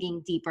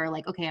digging deeper,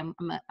 okay,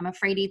 I'm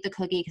afraid to eat the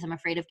cookie because I'm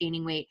afraid of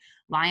gaining weight.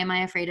 Why am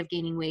I afraid of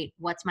gaining weight?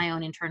 What's my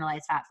own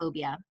internalized fat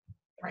phobia?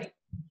 Right.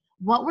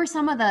 What were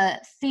some of the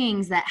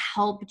things that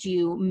helped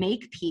you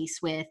make peace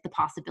with the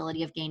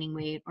possibility of gaining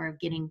weight or of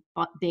getting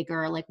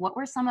bigger? What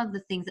were some of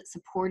the things that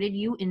supported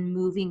you in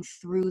moving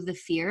through the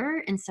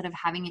fear instead of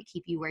having it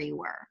keep you where you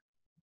were?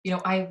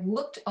 I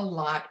looked a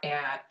lot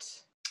at,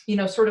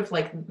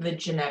 the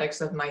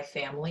genetics of my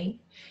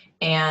family.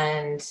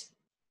 And,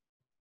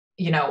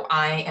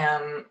 I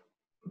am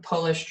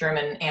Polish,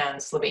 German, and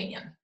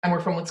Slovenian. And we're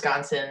from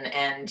Wisconsin.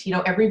 And,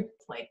 every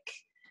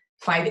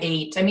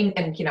 5'8". I mean,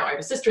 and, I have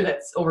a sister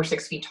that's over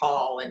 6 feet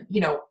tall, and,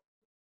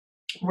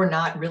 we're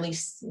not really,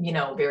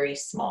 very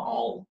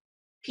small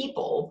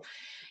people.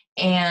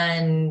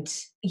 And,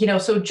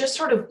 so just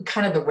sort of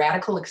kind of the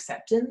radical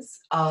acceptance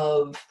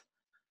of,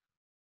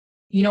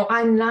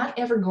 I'm not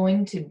ever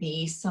going to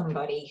be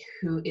somebody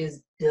who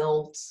is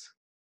built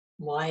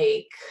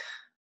like,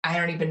 I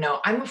don't even know.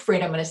 I'm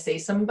afraid I'm going to say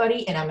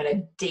somebody and I'm going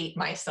to date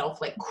myself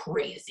like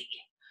crazy.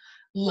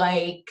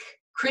 Like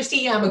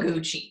Christy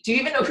Yamaguchi. Do you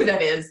even know who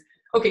that is?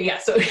 Okay, yeah.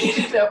 So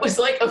that was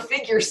like a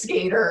figure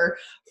skater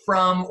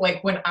from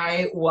like when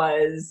I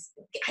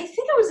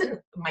think I was in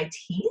my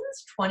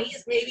teens,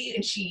 20s maybe,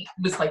 and she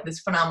was like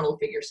this phenomenal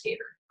figure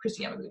skater,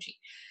 Christy Yamaguchi.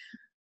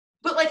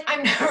 But like,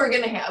 I'm never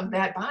going to have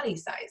that body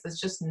size. That's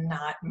just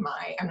not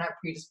I'm not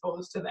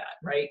predisposed to that,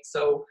 right?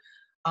 So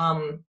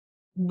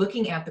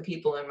looking at the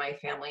people in my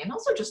family and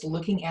also just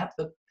looking at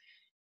the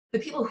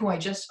people who I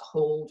just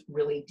hold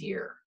really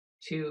dear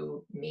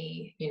to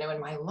me, in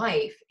my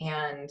life,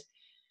 and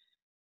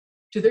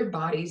do their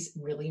bodies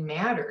really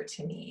matter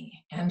to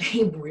me? And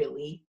they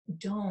really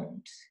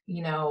don't.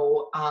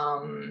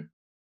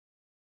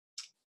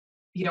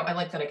 I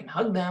like that I can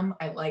hug them.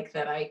 I like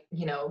that I,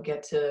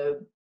 get to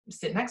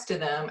sit next to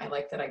them. I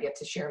like that I get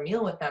to share a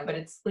meal with them, but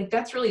it's like,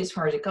 that's really as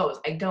far as it goes.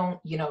 I don't,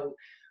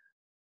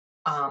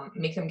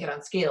 make them get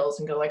on scales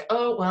and go like,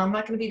 oh, well, I'm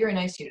not going to be very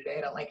nice to you today.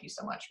 I don't like you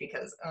so much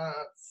because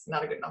it's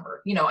not a good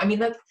number.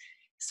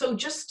 So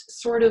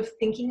just sort of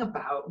thinking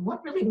about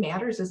what really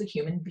matters as a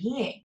human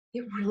being.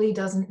 It really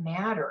doesn't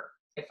matter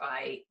if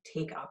I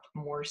take up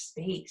more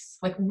space.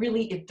 Like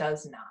really, it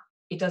does not.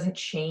 It doesn't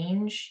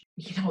change,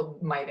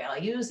 my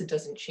values. It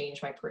doesn't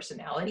change my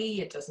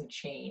personality. It doesn't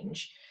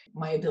change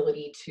my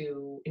ability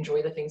to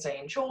enjoy the things I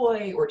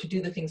enjoy or to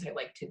do the things I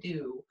like to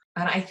do.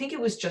 And I think it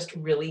was just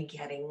really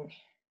getting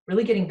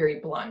very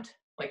blunt,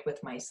 like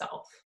with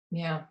myself.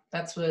 Yeah,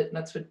 that's what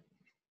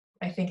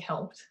I think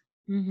helped.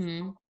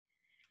 Mm-hmm.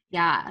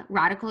 Yeah,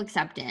 radical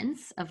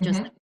acceptance of just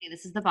like, okay,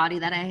 this is the body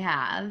that I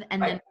have.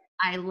 And then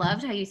I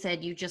loved how you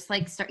said you just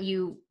like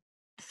you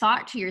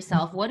thought to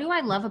yourself, what do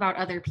I love about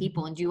other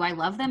people? And do I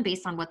love them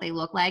based on what they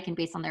look like and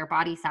based on their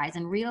body size?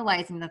 And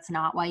realizing that's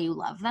not why you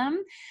love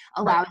them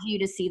allows you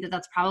to see that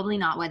that's probably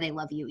not why they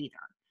love you either.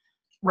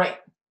 Right.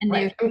 And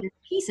there's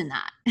peace in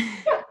that.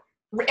 Yeah.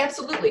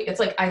 Absolutely. It's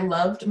like I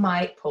loved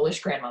my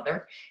Polish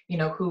grandmother,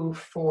 who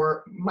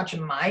for much of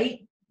my,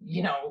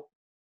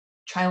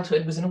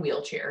 childhood was in a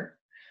wheelchair.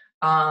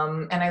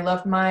 And I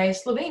loved my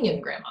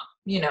Slovenian grandma,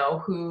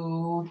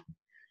 who,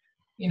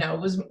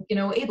 was,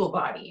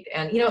 able-bodied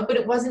and, but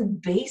it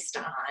wasn't based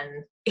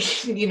on,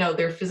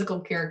 their physical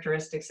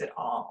characteristics at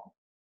all.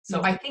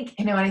 So I think,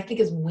 and I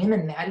think as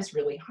women, that is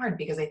really hard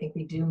because I think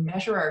we do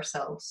measure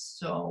ourselves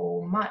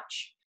so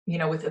much,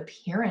 with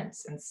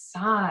appearance and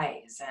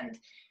size and,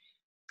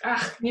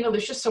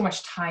 there's just so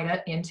much tied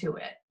up into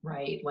it,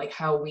 right? Like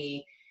how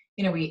we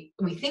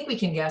think we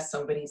can guess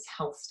somebody's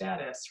health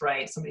status,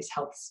 right? Somebody's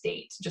health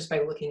state just by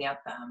looking at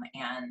them.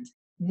 And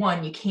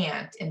one, you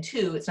can't. And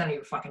two, it's none of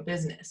your fucking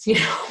business,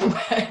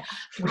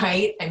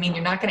 right? I mean,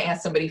 you're not going to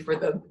ask somebody for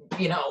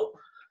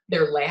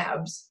their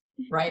labs,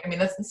 right? I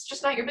mean, it's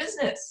just not your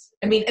business.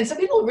 I mean, and some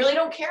people really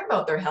don't care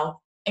about their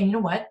health. And you know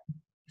what?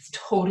 It's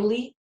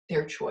totally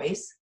their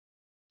choice.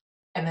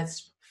 And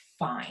that's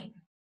fine.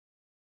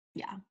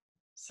 Yeah.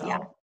 So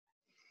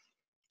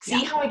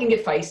see how I can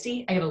get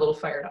feisty? I get a little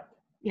fired up.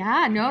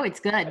 Yeah, no, it's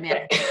good,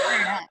 man.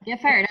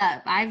 Get fired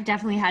up. I've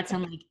definitely had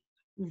some like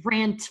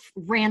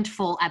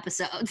rantful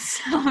episodes.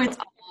 So it's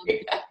all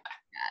good. Yeah,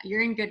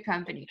 you're in good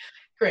company.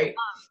 Great.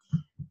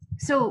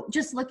 So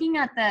just looking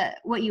at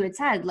what you had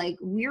said, like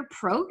we're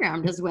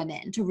programmed as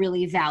women to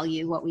really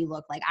value what we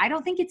look like. I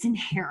don't think it's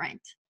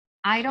inherent.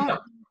 I don't think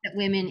that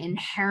women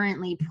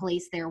inherently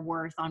place their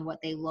worth on what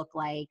they look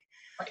like.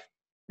 Right.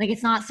 Like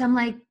it's not some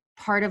like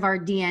part of our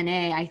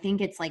DNA. I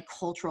think it's like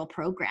cultural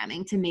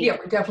programming to make. Yeah,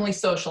 we're definitely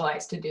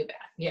socialized to do that.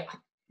 Yeah.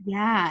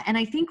 Yeah. And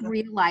I think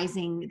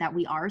realizing that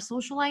we are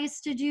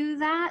socialized to do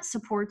that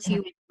supports you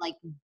in like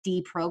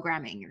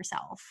deprogramming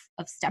yourself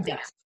of stepping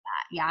into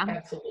that. Yeah.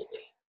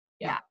 Absolutely.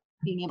 Yeah.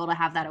 Being able to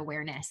have that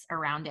awareness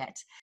around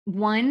it.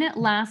 One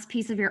last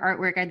piece of your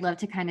artwork I'd love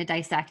to kind of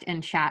dissect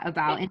and chat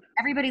about. And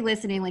everybody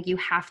listening, like you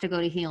have to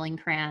go to Healing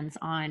Crayons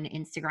on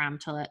Instagram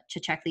to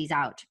check these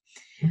out.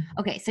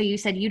 Okay, so you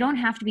said you don't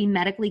have to be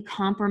medically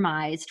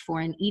compromised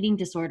for an eating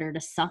disorder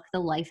to suck the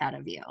life out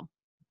of you.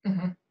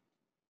 Mm-hmm.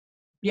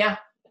 Yeah,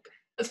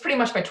 that's pretty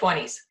much my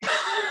 20s.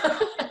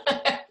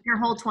 Your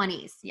whole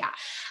 20s, yeah.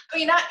 I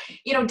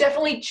mean,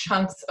 definitely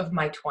chunks of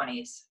my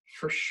 20s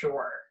for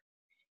sure.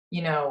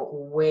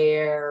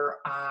 Where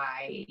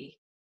I,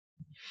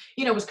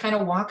 was kind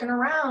of walking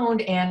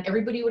around and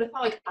everybody would have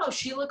thought like, oh,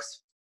 she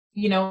looks,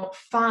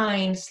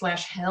 fine /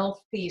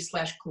 healthy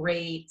 /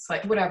 great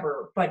 /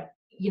 whatever. But,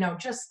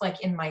 just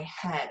like in my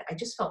head, I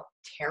just felt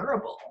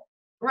terrible.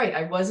 Right.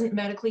 I wasn't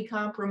medically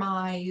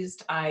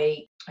compromised.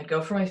 I'd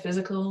go for my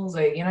physicals.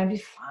 I'd be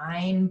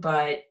fine,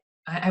 but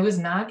I was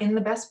not in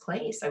the best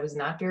place. I was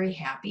not very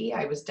happy.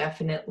 I was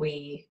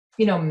definitely,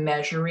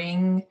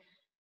 measuring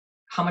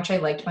how much I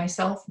liked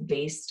myself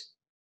based,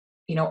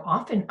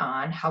 often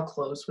on how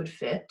clothes would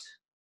fit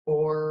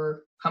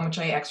or how much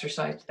I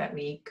exercised that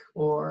week,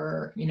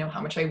 or,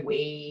 how much I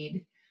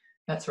weighed,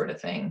 that sort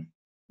of thing.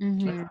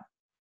 Mm-hmm.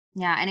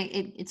 Yeah. And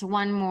it's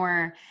one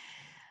more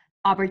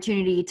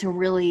opportunity to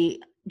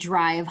really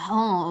drive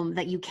home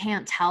that you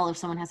can't tell if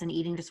someone has an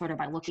eating disorder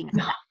by looking at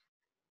that.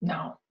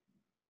 No.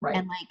 Right.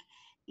 And like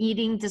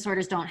eating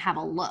disorders don't have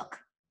a look.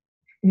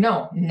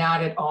 No,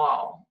 not at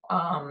all.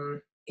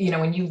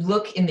 When you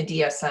look in the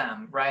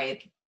DSM,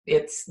 right,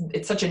 it's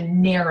such a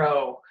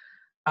narrow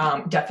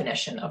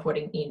definition of what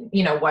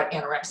what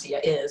anorexia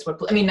is.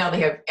 Now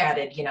they have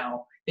added,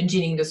 binge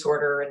eating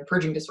disorder and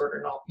purging disorder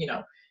and all,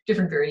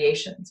 different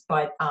variations,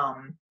 but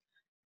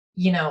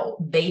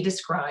they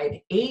describe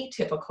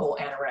atypical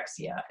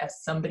anorexia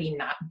as somebody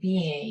not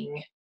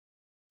being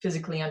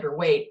physically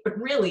underweight, but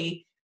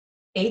really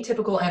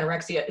atypical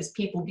anorexia is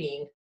people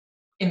being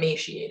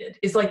emaciated,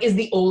 is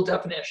the old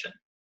definition,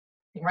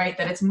 right?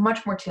 That it's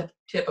much more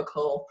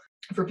typical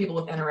for people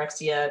with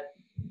anorexia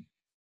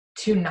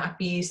to not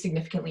be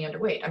significantly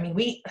underweight.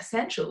 We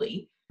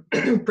essentially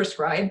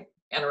prescribe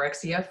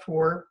anorexia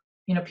for,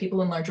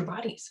 people in larger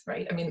bodies,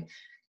 right?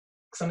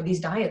 Some of these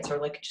diets are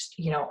just,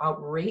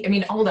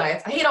 outrageous. All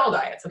diets, I hate all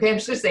diets. Okay. I'm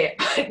just going to say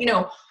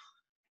it,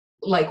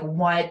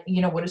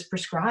 what is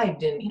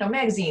prescribed in,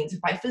 magazines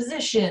by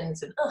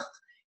physicians and,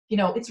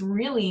 it's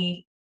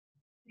really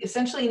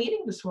essentially an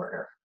eating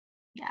disorder.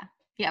 Yeah.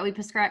 Yeah. We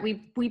prescribe,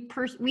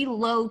 we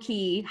low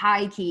key,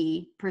 high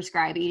key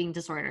prescribe eating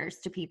disorders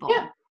to people.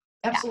 Yeah,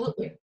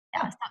 absolutely.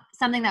 Yeah.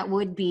 Something that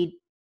would be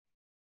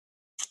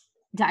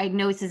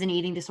diagnosed as an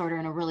eating disorder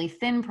in a really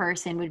thin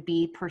person would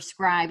be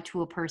prescribed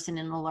to a person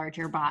in the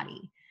larger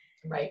body.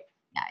 Right.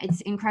 Yeah. It's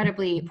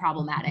incredibly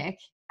problematic.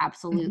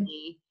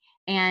 Absolutely.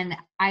 Mm-hmm. And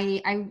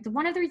I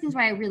one of the reasons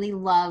why I really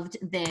loved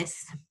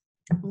this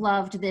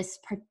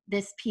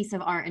piece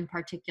of art in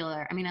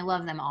particular. I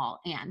love them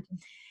all. And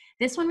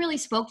this one really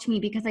spoke to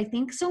me because I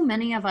think so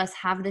many of us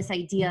have this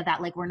idea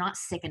that we're not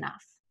sick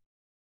enough.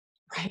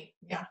 Right.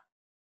 Yeah.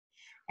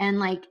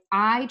 And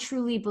I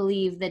truly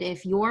believe that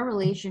if your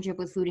relationship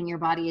with food in your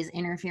body is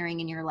interfering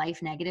in your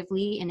life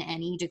negatively in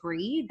any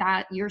degree,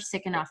 that you're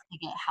sick enough to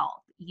get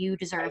help. You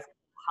deserve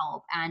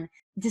help. And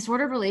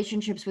disordered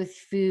relationships with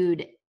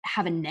food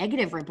have a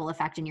negative ripple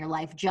effect in your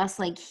life, just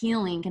like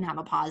healing can have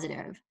a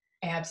positive.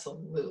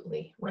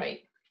 Absolutely.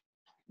 Right.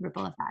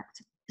 Ripple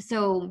effect.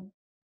 So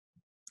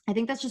I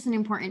think that's just an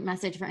important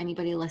message for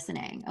anybody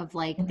listening of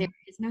mm-hmm. There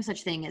is no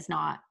such thing as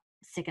not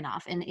sick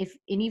enough. And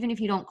even if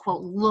you don't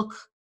quote, look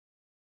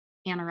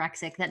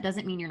anorexic, that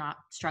doesn't mean you're not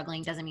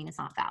struggling, doesn't mean it's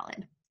not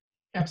valid.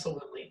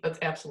 Absolutely. That's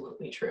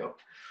absolutely true.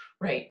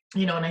 Right.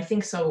 And I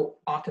think so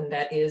often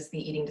that is the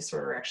eating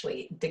disorder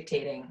actually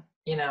dictating,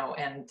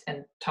 and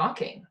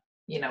talking,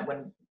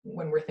 when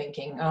we're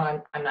thinking,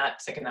 oh, I'm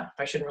not sick enough.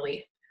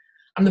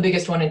 I'm the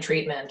biggest one in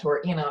treatment,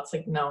 or, it's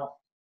no,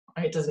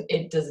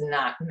 it does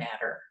not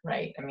matter.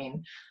 Right.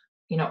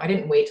 I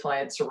didn't wait till I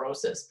had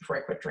cirrhosis before I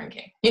quit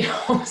drinking,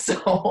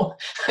 so,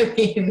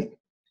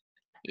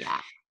 yeah.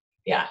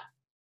 Yeah.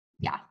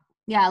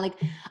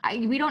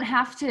 You don't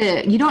have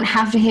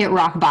to hit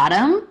rock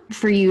bottom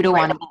for you to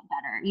want to get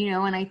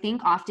better, and I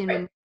think often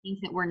when we think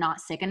that we're not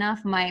sick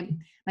enough, my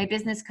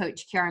business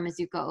coach, Kiara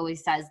Mizuko,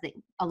 always says that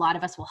a lot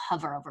of us will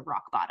hover over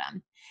rock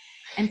bottom.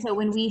 And so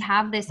when we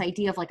have this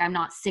idea of I'm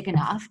not sick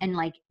enough, and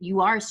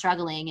you are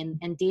struggling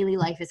and daily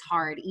life is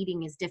hard,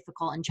 eating is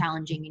difficult and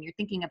challenging, and you're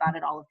thinking about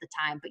it all of the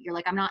time, but you're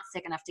I'm not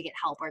sick enough to get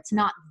help, or it's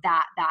not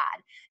that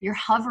bad. You're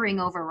hovering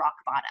over rock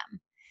bottom.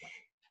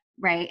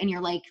 Right. And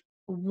you're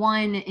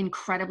one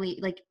incredibly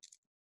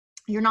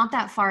you're not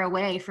that far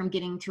away from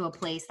getting to a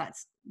place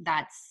that's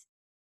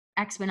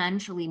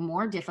exponentially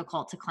more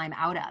difficult to climb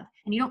out of,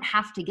 and you don't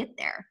have to get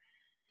there,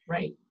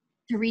 right,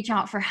 to reach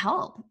out for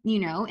help,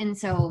 and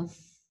so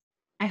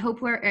I hope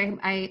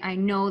I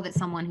know that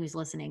someone who's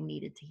listening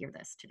needed to hear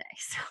this today.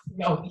 So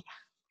no,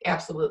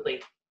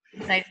 absolutely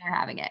excited for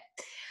having it.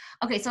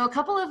 Okay, so a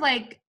couple of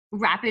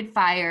rapid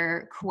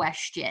fire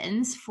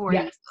questions for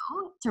you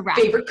to wrap.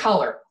 Favorite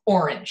color,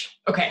 orange.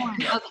 Okay.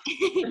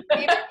 Favorite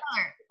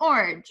color,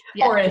 orange.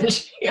 Yes.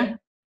 Orange. Yeah.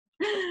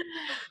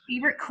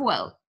 Favorite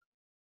quote.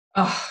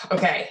 Oh,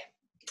 okay.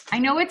 I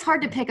know it's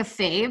hard to pick a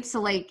fave,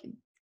 so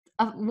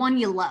one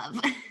you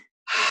love.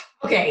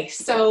 Okay,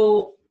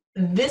 so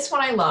this one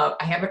I love.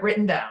 I have it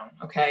written down.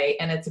 Okay,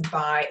 and it's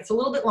a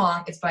little bit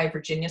long. It's by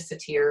Virginia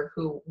Satir,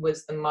 who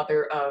was the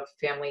mother of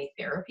family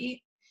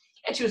therapy.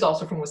 And she was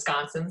also from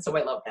Wisconsin, so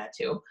I love that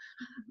too.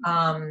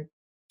 And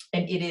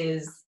it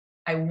is,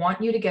 I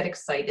want you to get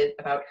excited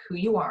about who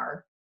you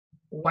are,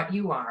 what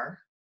you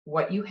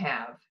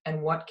have,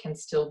 and what can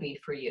still be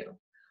for you.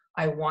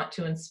 I want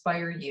to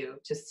inspire you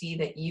to see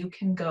that you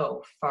can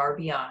go far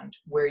beyond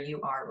where you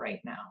are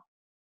right now.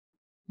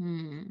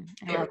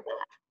 I love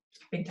that.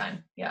 Big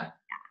time. Yeah.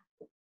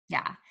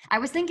 Yeah. I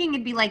was thinking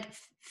it'd be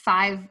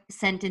 5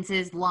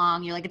 sentences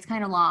long. You're it's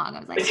kind of long. I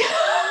was that's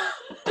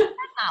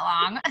not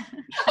long.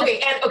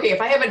 Okay. If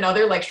I have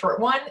another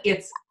short one,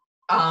 it's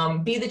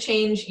be the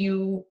change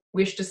you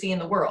wish to see in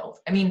the world.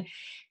 And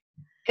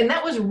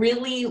that was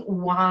really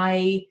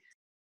why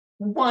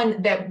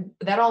one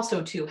that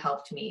also too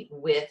helped me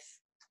with,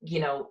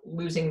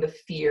 losing the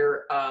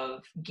fear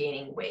of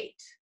gaining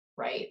weight,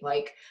 right?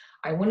 Like,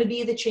 I want to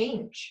be the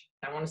change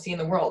I want to see in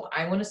the world.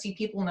 I want to see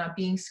people not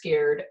being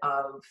scared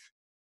of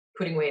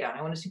putting weight on.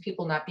 I want to see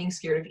people not being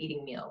scared of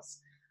eating meals.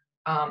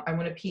 I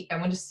want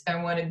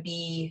to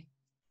be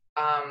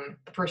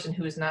the person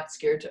who is not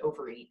scared to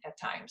overeat at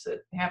times.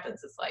 It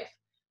happens. It's life.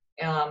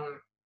 And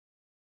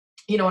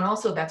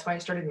also that's why I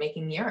started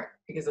making the art,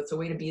 because it's a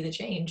way to be the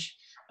change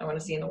I want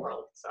to see in the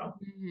world. So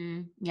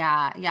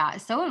yeah.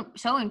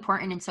 So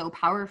important and so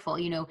powerful.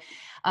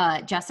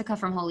 Jessica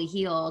from Holy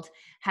Healed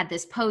had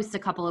this post a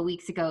couple of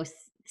weeks ago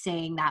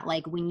saying that,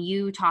 like, when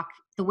you talk,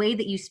 the way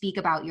that you speak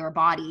about your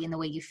body and the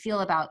way you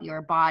feel about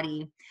your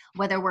body,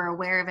 whether we're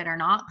aware of it or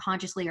not,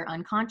 consciously or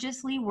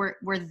unconsciously,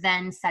 we're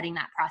then setting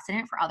that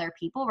precedent for other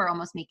people. We're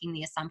almost making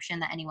the assumption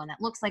that anyone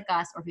that looks like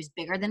us or who's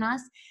bigger than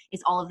us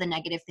is all of the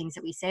negative things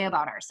that we say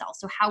about ourselves.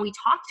 So how we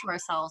talk to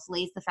ourselves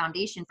lays the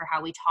foundation for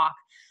how we talk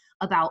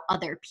about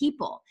other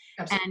people.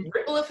 Absolutely. And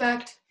ripple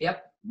effect.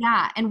 Yep.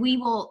 Yeah. And we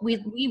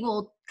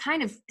will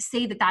kind of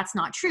say that that's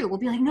not true. We'll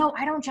be like, no,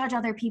 I don't judge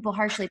other people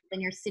harshly. But then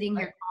you're sitting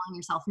here calling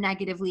yourself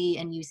negatively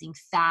and using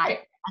fat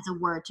as a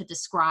word to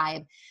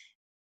describe,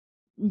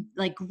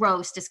 like,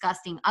 gross,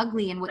 disgusting,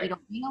 ugly. And what you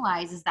don't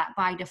realize is that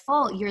by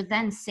default, you're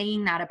then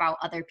saying that about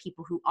other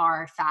people who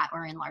are fat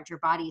or in larger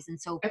bodies. And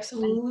so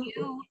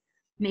you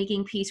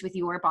making peace with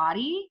your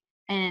body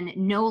and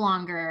no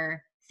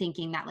longer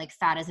thinking that, like,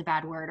 fat is a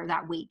bad word or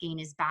that weight gain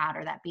is bad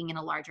or that being in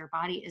a larger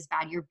body is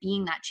bad. You're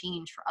being that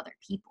change for other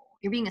people.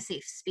 You're being a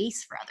safe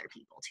space for other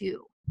people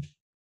too.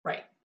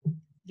 Right.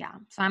 Yeah.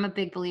 So I'm a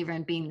big believer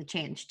in being the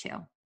change too.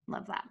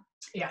 Love that.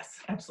 Yes,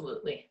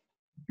 absolutely.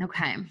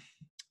 Okay.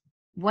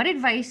 What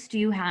advice do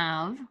you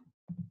have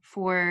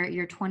for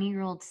your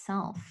 20-year-old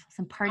self?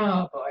 Some party.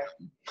 Oh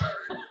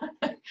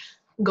boy.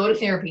 Go to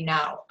therapy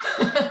now.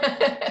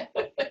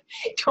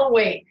 Don't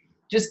wait.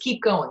 Just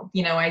keep going.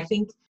 I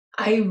think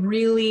I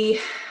really,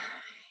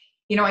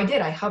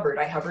 I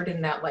hovered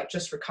in that, like,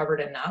 just recovered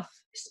enough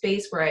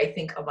space where I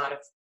think a lot of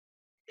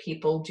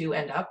people do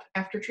end up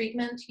after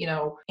treatment,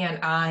 and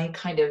I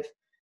kind of,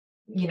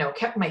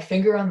 kept my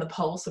finger on the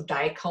pulse of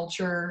diet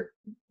culture,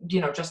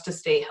 just to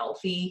stay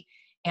healthy.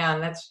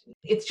 And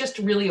it's just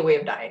really a way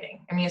of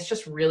dieting. I mean, it's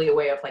just really a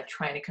way of, like,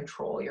 trying to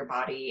control your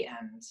body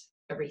and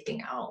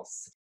everything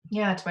else.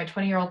 Yeah, to my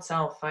 20-year-old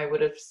self, I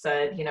would have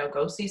said,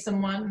 go see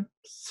someone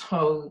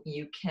so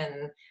you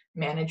can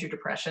manage your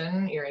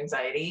depression, your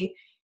anxiety,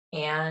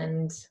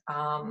 and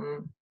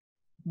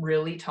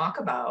really talk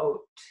about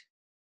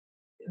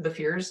the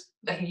fears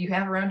that you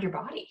have around your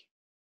body.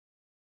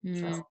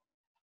 So.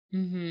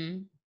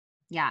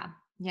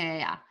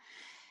 Yeah.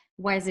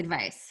 Wise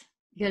advice.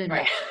 Good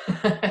advice.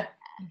 Right.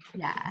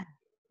 Yeah.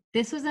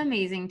 This was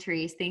amazing,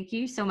 Therese. Thank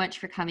you so much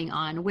for coming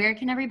on. Where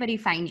can everybody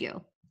find you?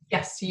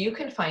 Yes, you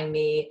can find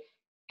me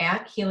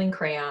at Healing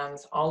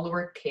Crayons, all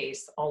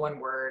lowercase, all one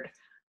word,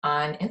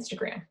 on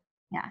Instagram.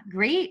 Yeah.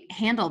 Great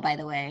handle, by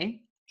the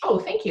way. Oh,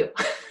 thank you.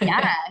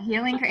 Yeah.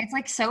 Healing. It's,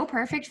 like, so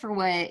perfect for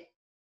what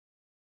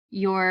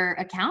your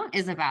account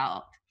is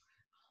about.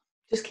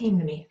 Just came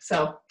to me.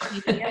 So.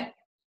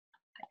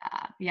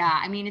 Yeah.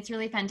 I mean, it's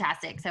really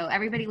fantastic. So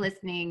everybody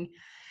listening,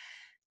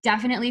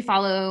 definitely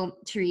follow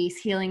Therese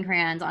Healing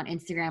Crayons on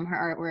Instagram.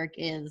 Her artwork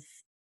is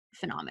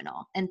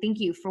phenomenal. And thank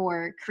you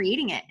for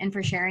creating it and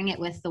for sharing it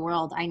with the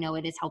world. I know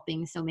it is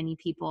helping so many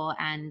people,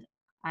 and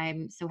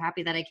I'm so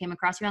happy that I came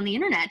across you on the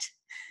internet.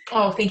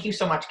 Oh, thank you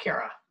so much,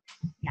 Kara.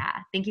 Yeah,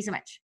 thank you so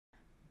much.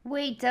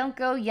 Wait, don't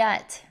go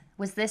yet.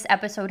 Was this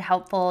episode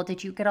helpful?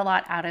 Did you get a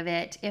lot out of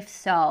it? If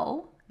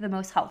so, the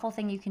most helpful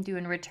thing you can do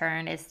in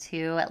return is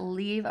to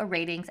leave a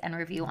ratings and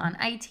review on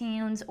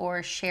iTunes,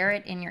 or share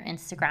it in your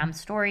Instagram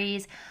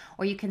stories,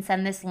 or you can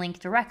send this link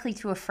directly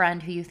to a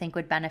friend who you think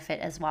would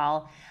benefit as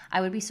well. I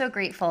would be so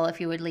grateful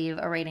if you would leave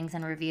a ratings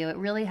and review. It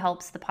really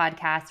helps the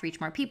podcast reach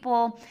more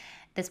people.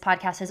 This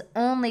podcast has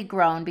only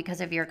grown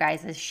because of your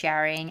guys'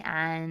 sharing,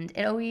 and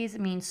it always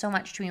means so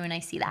much to me when I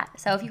see that.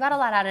 So if you got a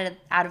lot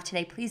out of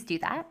today, please do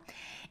that.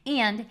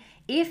 And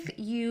if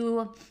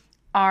you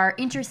are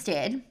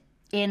interested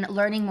in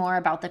learning more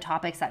about the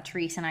topics that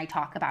Therese and I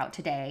talk about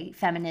today,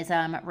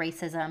 feminism,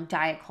 racism,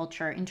 diet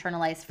culture,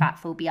 internalized fat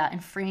phobia,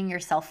 and freeing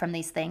yourself from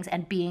these things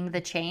and being the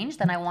change,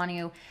 then I want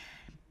to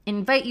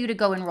invite you to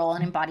go enroll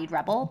in Embodied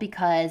Rebel,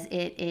 because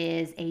it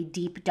is a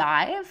deep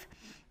dive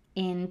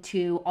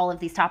into all of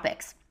these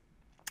topics.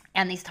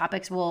 And these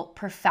topics will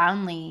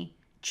profoundly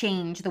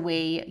change the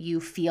way you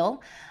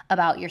feel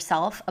about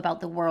yourself,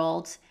 about the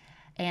world,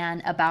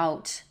 and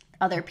about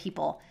other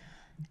people.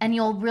 And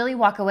you'll really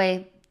walk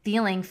away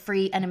feeling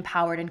free and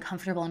empowered and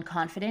comfortable and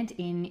confident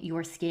in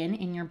your skin,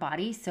 in your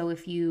body. So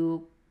if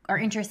you are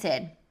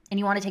interested and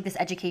you want to take this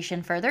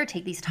education further,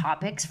 take these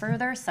topics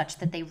further such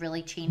that they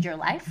really change your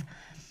life,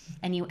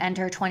 and you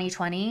enter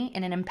 2020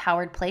 in an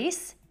empowered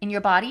place in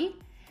your body,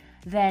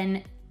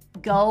 then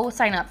go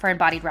sign up for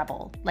Embodied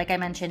Rebel. Like I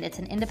mentioned, it's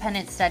an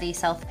independent study,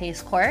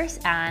 self-paced course,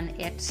 and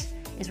it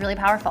is really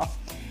powerful.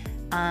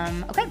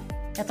 Okay,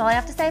 that's all I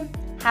have to say.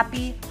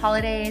 Happy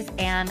holidays,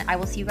 and I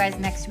will see you guys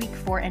next week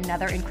for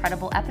another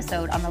incredible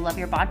episode on the Love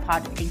Your Bod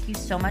Pod. Thank you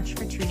so much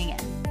for tuning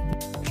in.